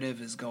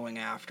Primitive is going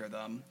after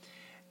them.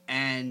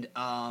 And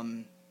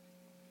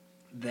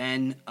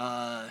then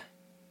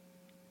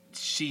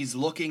she's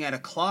looking at a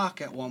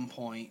clock at one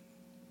point,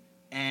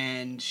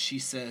 and she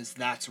says,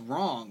 that's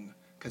wrong,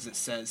 because it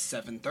says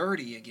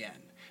 7:30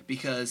 again.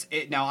 Because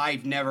now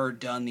I've never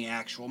done the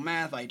actual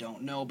math, I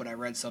don't know, but I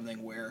read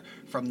something where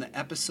from the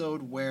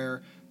episode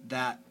where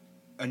that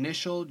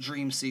initial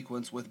dream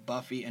sequence with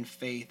Buffy and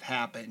Faith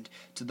happened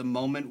to the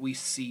moment we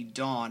see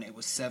Dawn, it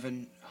was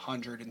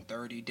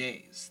 730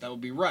 days. That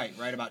would be right?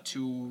 About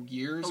 2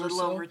 years or so? A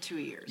little over 2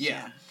 years.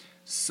 Yeah.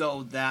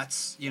 So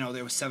that's,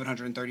 there was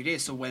 730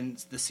 days. So when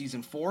the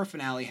season 4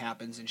 finale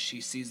happens and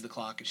she sees the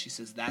clock and she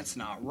says, that's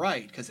not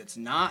right, because it's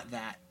not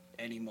that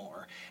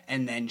anymore.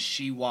 And then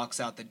she walks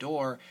out the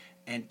door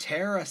and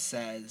Tara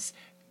says,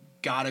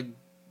 gotta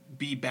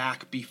be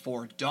back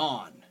before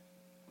dawn.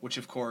 Which,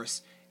 of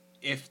course,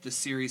 if the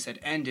series had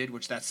ended,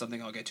 which that's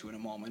something I'll get to in a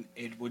moment,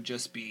 it would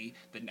just be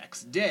the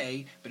next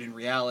day. But in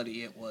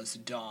reality, it was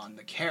Dawn,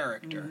 the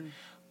character.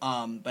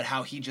 Mm-hmm. But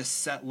how he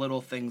just set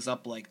little things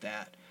up like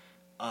that.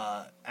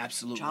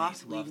 Absolutely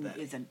Joss love Whedon that.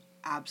 is an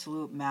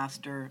absolute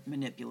master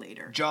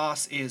manipulator.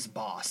 Joss is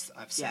boss.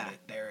 I've said it.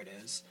 There it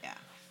is. Yeah.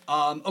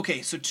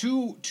 Okay, so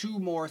two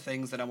more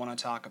things that I want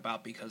to talk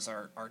about because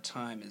our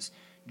time is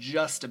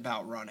just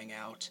about running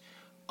out.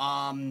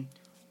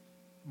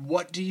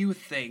 What do you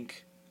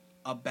think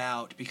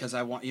about, because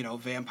I want,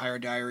 Vampire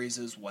Diaries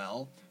as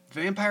well.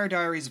 Vampire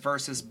Diaries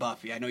versus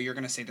Buffy. I know you're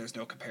going to say there's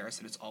no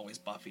comparison. It's always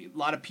Buffy. A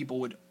lot of people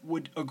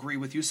would agree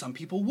with you. Some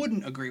people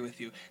wouldn't agree with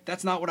you.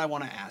 That's not what I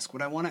want to ask.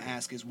 What I want to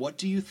ask is, what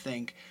do you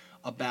think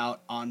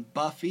about on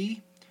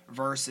Buffy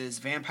versus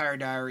Vampire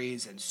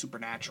Diaries and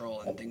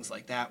Supernatural and things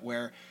like that,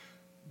 where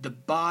the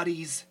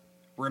bodies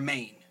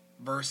remain,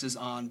 versus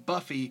on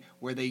Buffy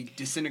where they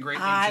disintegrate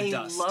into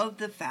dust? I love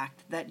the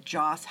fact that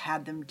Joss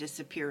had them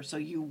disappear so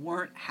you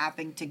weren't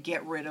having to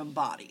get rid of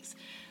bodies.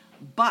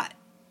 But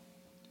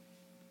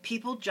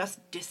people just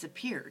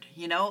disappeared,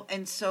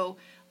 And so,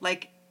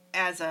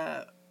 as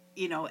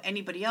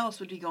anybody else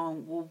would be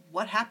going, well,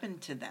 what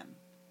happened to them?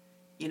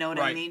 You know what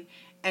I mean?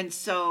 And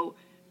so,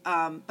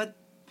 but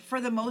for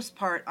the most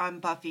part on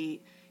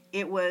Buffy,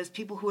 it was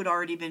people who had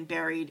already been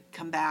buried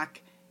come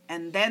back,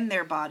 and then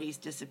their bodies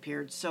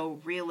disappeared. So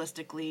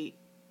realistically,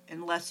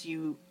 unless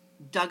you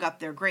dug up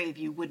their grave,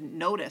 you wouldn't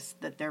notice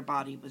that their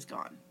body was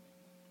gone.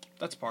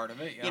 That's part of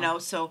it, yeah.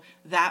 So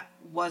that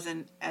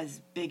wasn't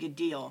as big a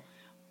deal.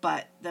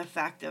 But the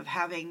fact of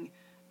having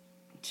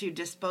to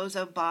dispose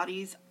of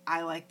bodies,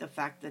 I like the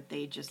fact that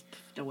they just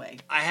puffed away.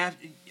 I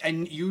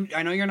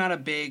know you're not a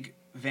big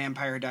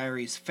Vampire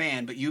Diaries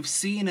fan, but you've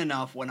seen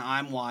enough when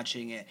I'm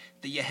watching it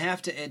that you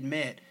have to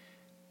admit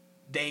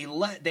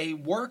they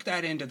work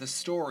that into the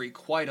story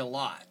quite a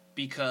lot.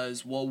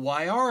 Because, well,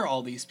 why are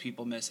all these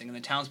people missing? And the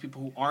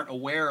townspeople who aren't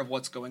aware of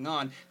what's going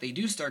on, they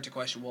do start to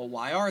question, well,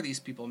 why are these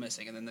people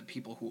missing? And then the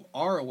people who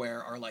are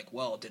aware are like,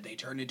 well, did they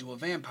turn into a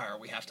vampire?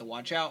 We have to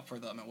watch out for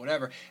them and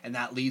whatever. And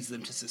that leads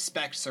them to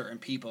suspect certain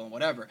people and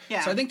whatever.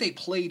 Yeah. So I think they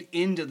played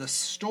into the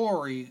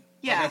story.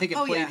 Yeah. Like, I think it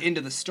played yeah.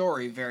 into the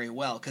story very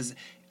well. Because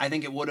I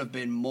think it would have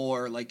been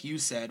more, like you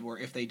said, where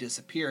if they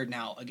disappeared.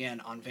 Now, again,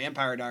 on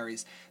Vampire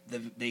Diaries,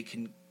 they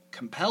can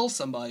compel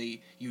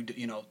somebody,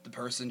 you know, the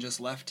person just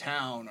left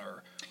town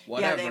or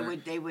whatever. Yeah,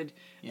 they would.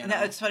 You And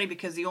know? it's funny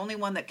because the only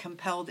one that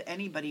compelled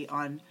anybody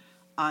on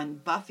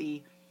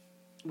Buffy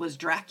was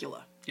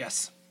Dracula.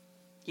 Yes.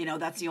 You know,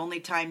 that's the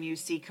only time you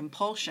see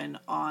compulsion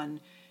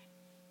on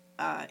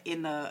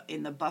in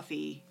the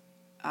Buffy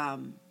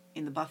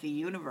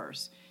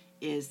universe,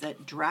 is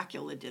that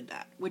Dracula did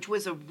that, which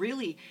was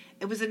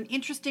it was an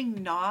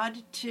interesting nod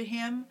to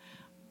him.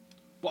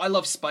 Well, I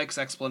love Spike's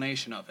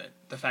explanation of it.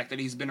 The fact that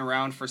he's been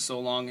around for so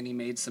long and he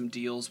made some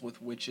deals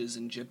with witches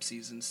and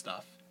gypsies and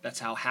stuff. That's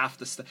how half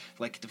the stuff,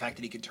 like the fact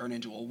that he could turn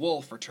into a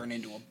wolf or turn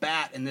into a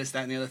bat and this,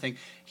 that, and the other thing.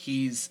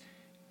 He's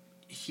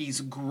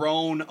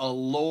grown a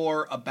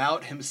lore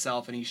about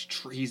himself, and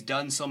he's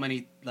done so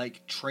many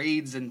like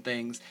trades and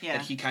things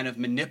that he kind of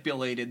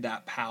manipulated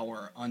that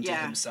power onto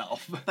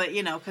himself. But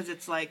you know, because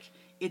it's like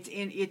it's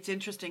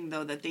interesting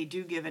though that they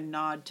do give a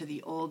nod to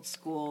the old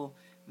school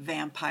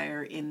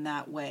vampire in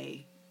that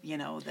way. You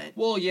know that.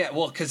 Well, yeah,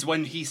 because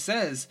when he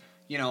says,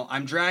 you know,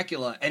 I'm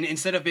Dracula, and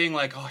instead of being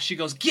like, oh, she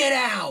goes, get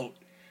out,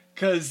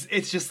 because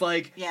it's just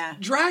like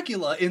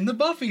Dracula in the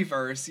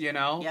Buffyverse, you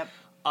know. Yep.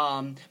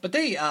 But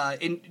they,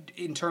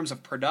 in terms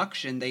of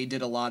production, they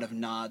did a lot of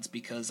nods,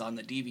 because on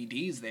the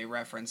DVDs they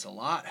reference a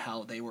lot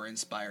how they were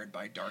inspired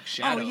by Dark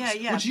Shadows. Oh,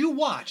 yeah. Which you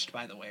watched,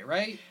 by the way,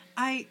 right?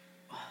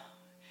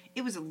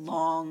 It was a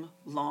long,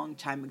 long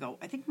time ago.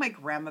 I think my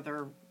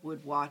grandmother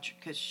would watch,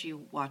 because she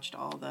watched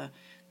all the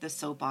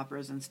soap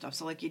operas and stuff.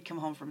 So like you'd come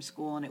home from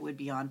school and it would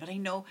be on. But I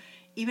know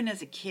even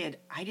as a kid,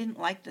 I didn't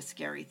like the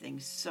scary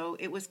things. So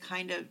it was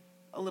kind of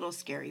a little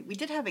scary. We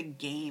did have a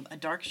game, a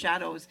Dark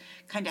Shadows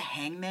kind of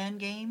hangman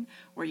game,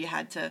 where you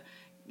had to,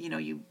 you know,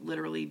 you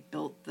literally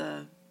built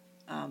the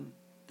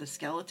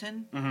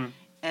skeleton. Mm-hmm.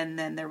 And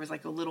then there was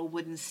like a little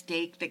wooden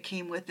stake that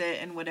came with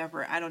it and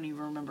whatever. I don't even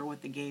remember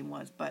what the game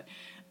was. But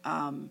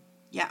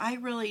yeah, I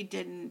really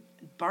didn't.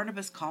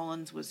 Barnabas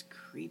Collins was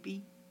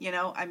creepy. You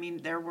know, I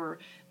mean, there were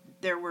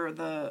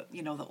the,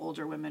 you know, the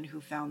older women who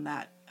found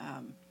that.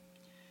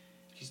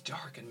 He's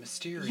dark and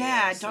mysterious.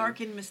 Yeah, dark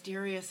and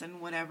mysterious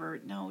and whatever.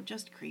 No,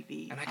 just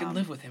creepy. And I can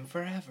live with him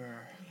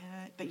forever.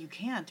 Yeah, but you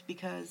can't,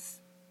 because,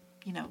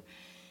 you know,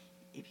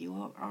 if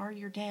you are,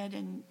 you're dead,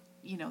 and,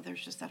 you know,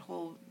 there's just that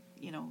whole,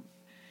 you know,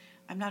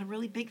 I'm not a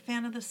really big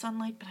fan of the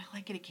sunlight, but I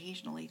like it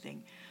occasionally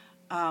thing.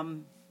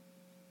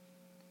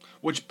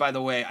 Which, by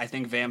the way, I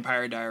think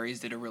Vampire Diaries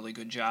did a really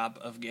good job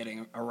of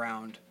getting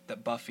around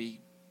that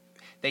Buffy.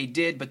 They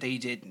did, but they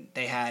didn't.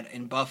 They had,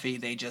 in Buffy,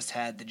 they just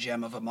had the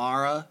Gem of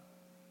Amara,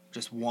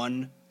 just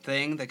one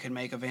thing that could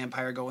make a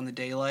vampire go in the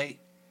daylight.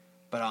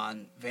 But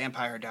on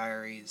Vampire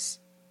Diaries,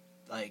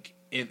 like,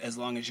 as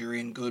long as you're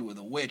in good with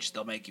a witch,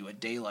 they'll make you a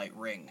daylight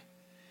ring,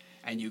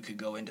 and you could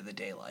go into the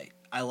daylight.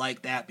 I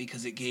like that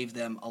because it gave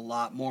them a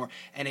lot more,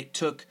 and it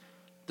took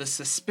the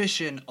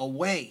suspicion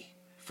away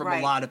from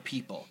a lot of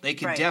people. They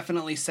could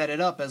definitely set it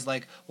up as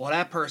like, well,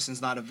 that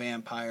person's not a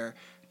vampire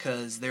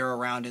because they're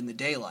around in the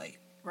daylight.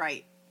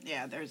 Right.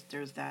 Yeah,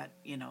 there's that,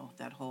 you know,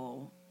 that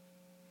whole,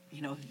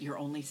 you know, you're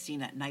only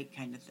seen at night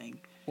kind of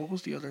thing. What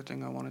was the other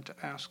thing I wanted to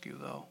ask you,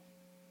 though?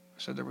 I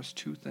said there was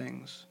two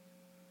things.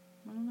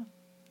 I don't know.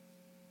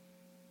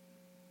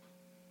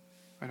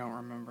 I don't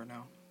remember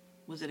now.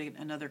 Was it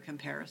another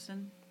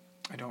comparison?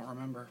 I don't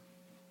remember.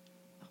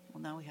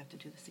 Well, now we have to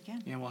do this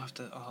again. Yeah, I'll have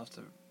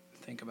to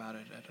think about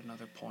it at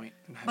another point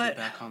and have you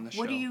back on the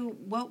show.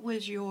 What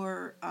was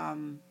your,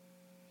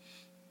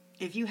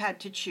 if you had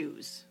to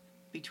choose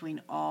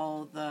between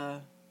all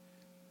the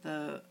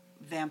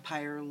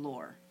vampire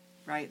lore,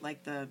 right?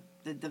 Like the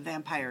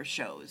vampire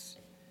shows.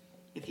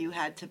 If you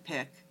had to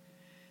pick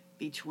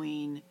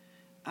between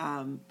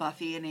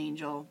Buffy and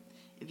Angel,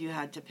 if you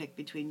had to pick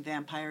between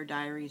Vampire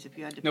Diaries, if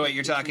you had to No, pick wait,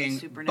 you're between talking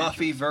Supernatural.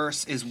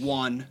 Buffyverse is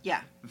 1.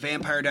 Yeah.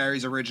 Vampire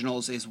Diaries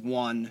Originals is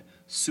 1.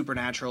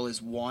 Supernatural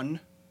is 1.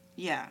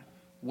 Yeah.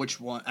 Which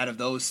one? Out of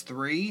those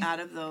 3?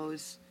 Out of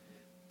those,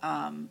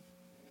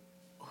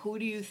 who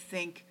do you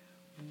think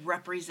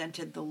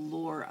represented the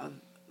lore of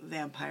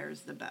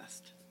vampires the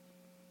best?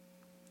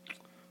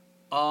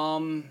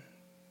 Oh,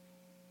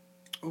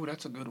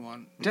 that's a good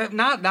one.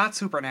 Not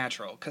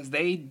Supernatural, because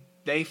they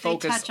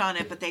focus. They touch on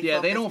it, but they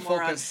don't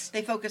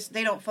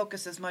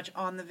focus as much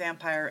on the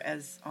vampire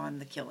as on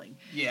the killing.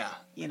 Yeah.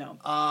 You know.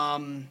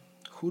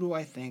 Who do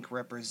I think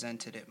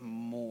represented it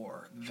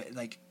more?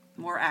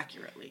 More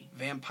accurately.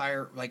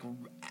 Vampire, like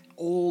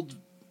old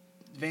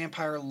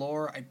vampire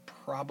lore, I'd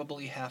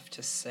probably have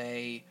to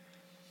say.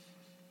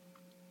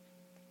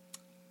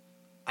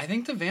 I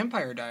think the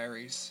Vampire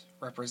Diaries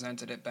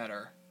represented it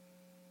better.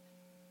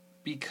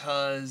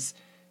 because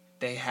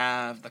they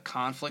have the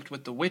conflict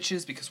with the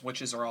witches, because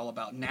witches are all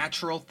about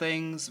natural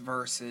things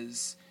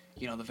versus,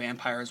 you know, the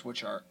vampires,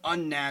 which are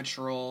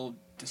unnatural,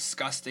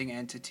 disgusting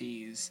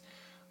entities.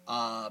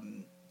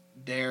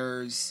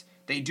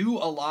 They do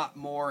a lot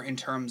more in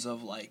terms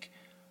of like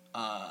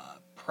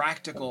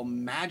practical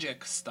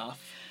magic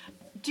stuff.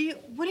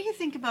 What do you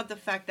think about the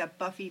fact that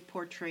Buffy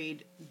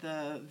portrayed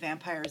the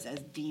vampires as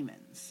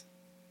demons?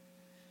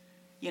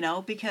 You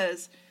know,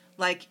 because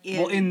like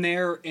in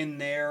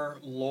their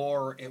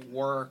lore it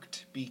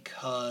worked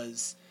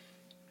because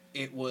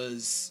it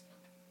was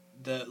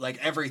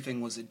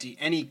everything was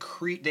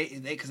because they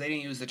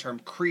didn't use the term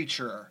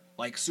creature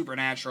like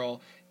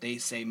supernatural, they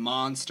say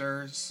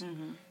monsters.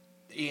 Mm-hmm.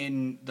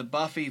 In the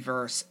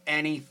Buffyverse,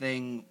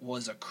 anything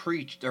was a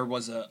creature,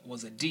 was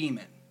a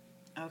demon.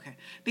 Okay,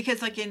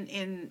 because like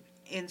in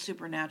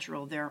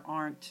Supernatural, they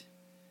aren't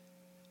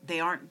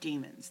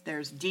demons.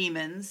 There's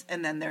demons,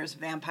 and then there's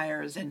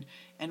vampires and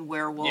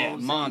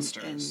werewolves,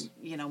 monsters,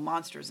 and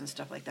monsters and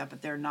stuff like that.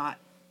 But they're not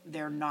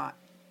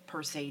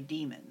per se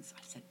demons.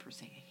 I said per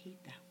se. I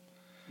hate that.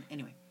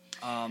 Anyway.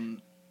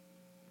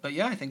 But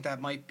yeah, I think that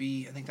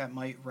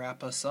might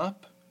wrap us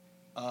up.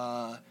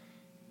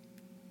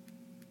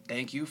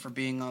 Thank you for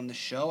being on the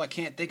show. I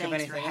can't think of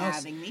anything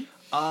else. Thanks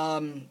for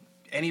having me.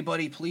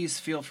 Anybody, please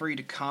feel free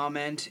to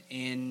comment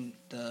in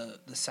the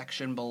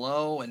section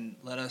below and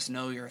let us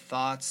know your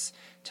thoughts.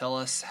 Tell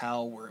us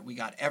how we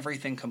got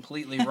everything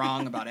completely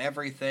wrong about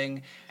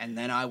everything, and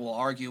then I will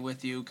argue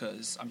with you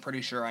because I'm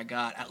pretty sure I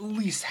got at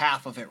least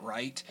half of it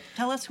right.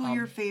 Tell us who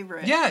your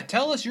favorite. Yeah,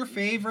 tell us your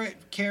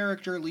favorite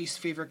character, least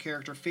favorite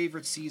character,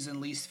 favorite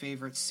season, least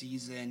favorite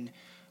season.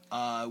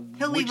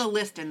 He'll leave a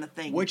list in the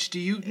thing. Which do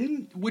you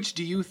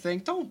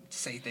think? Don't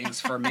say things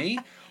for me.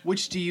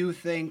 Which do you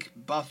think?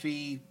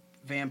 Buffy,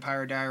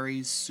 Vampire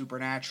Diaries,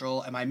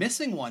 Supernatural. Am I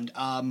missing one?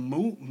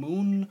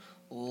 Moonlight?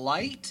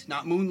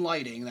 Not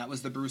Moonlighting. That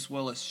was the Bruce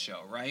Willis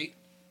show, right?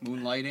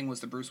 Moonlighting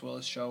was the Bruce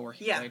Willis show where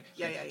he played.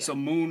 Yeah. So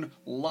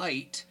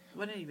Moonlight.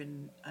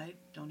 I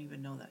don't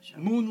even know that show.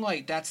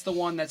 Moonlight, that's the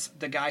one that's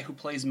the guy who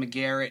plays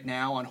McGarrett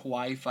now on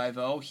Hawaii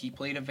Five-0. He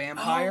played a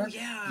vampire. Oh,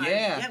 yeah.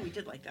 Yeah. Yeah, we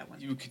did like that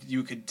one.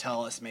 You could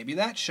tell us maybe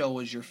that show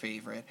was your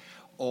favorite.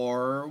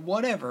 Or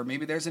whatever.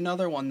 Maybe there's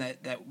another one that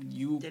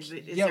you...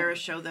 Is there a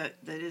show that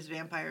is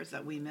vampires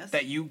that we missed?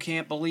 That you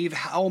can't believe?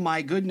 Oh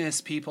my goodness,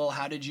 people,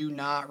 how did you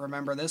not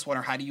remember this one?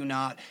 Or how do you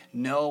not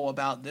know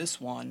about this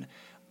one?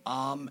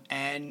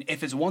 And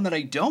if it's one that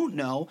I don't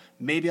know,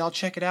 maybe I'll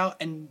check it out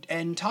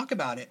and talk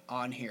about it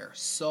on here.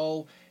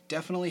 So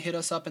definitely hit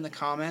us up in the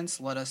comments.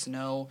 Let us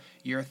know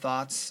your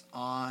thoughts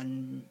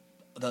on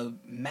the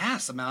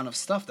mass amount of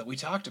stuff that we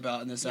talked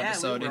about in this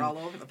episode. Yeah, we were all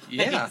over the place.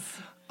 Yeah.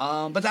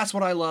 But that's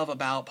what I love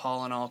about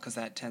Paul and All, because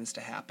that tends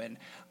to happen.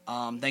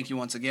 Thank you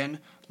once again,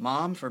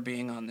 Mom, for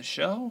being on the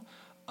show.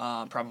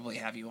 Probably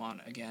have you on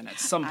again at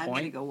some point. I'm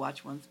going to go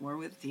watch once more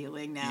with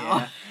Dealing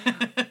now.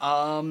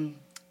 Yeah.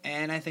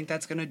 And I think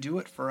that's going to do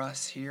it for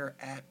us here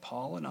at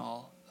Paul and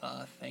All.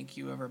 Thank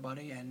you,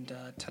 everybody, and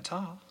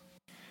ta-ta.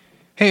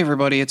 Hey,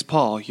 everybody, it's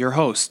Paul, your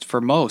host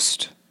for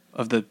most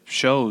of the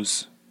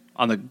shows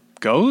on the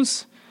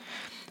goes.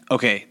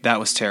 Okay, that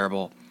was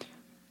terrible.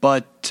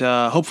 But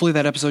hopefully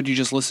that episode you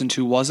just listened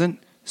to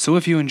wasn't. So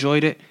if you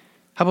enjoyed it,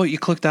 how about you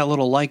click that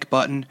little like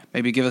button,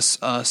 maybe give us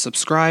a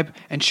subscribe,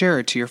 and share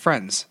it to your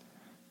friends.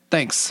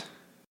 Thanks.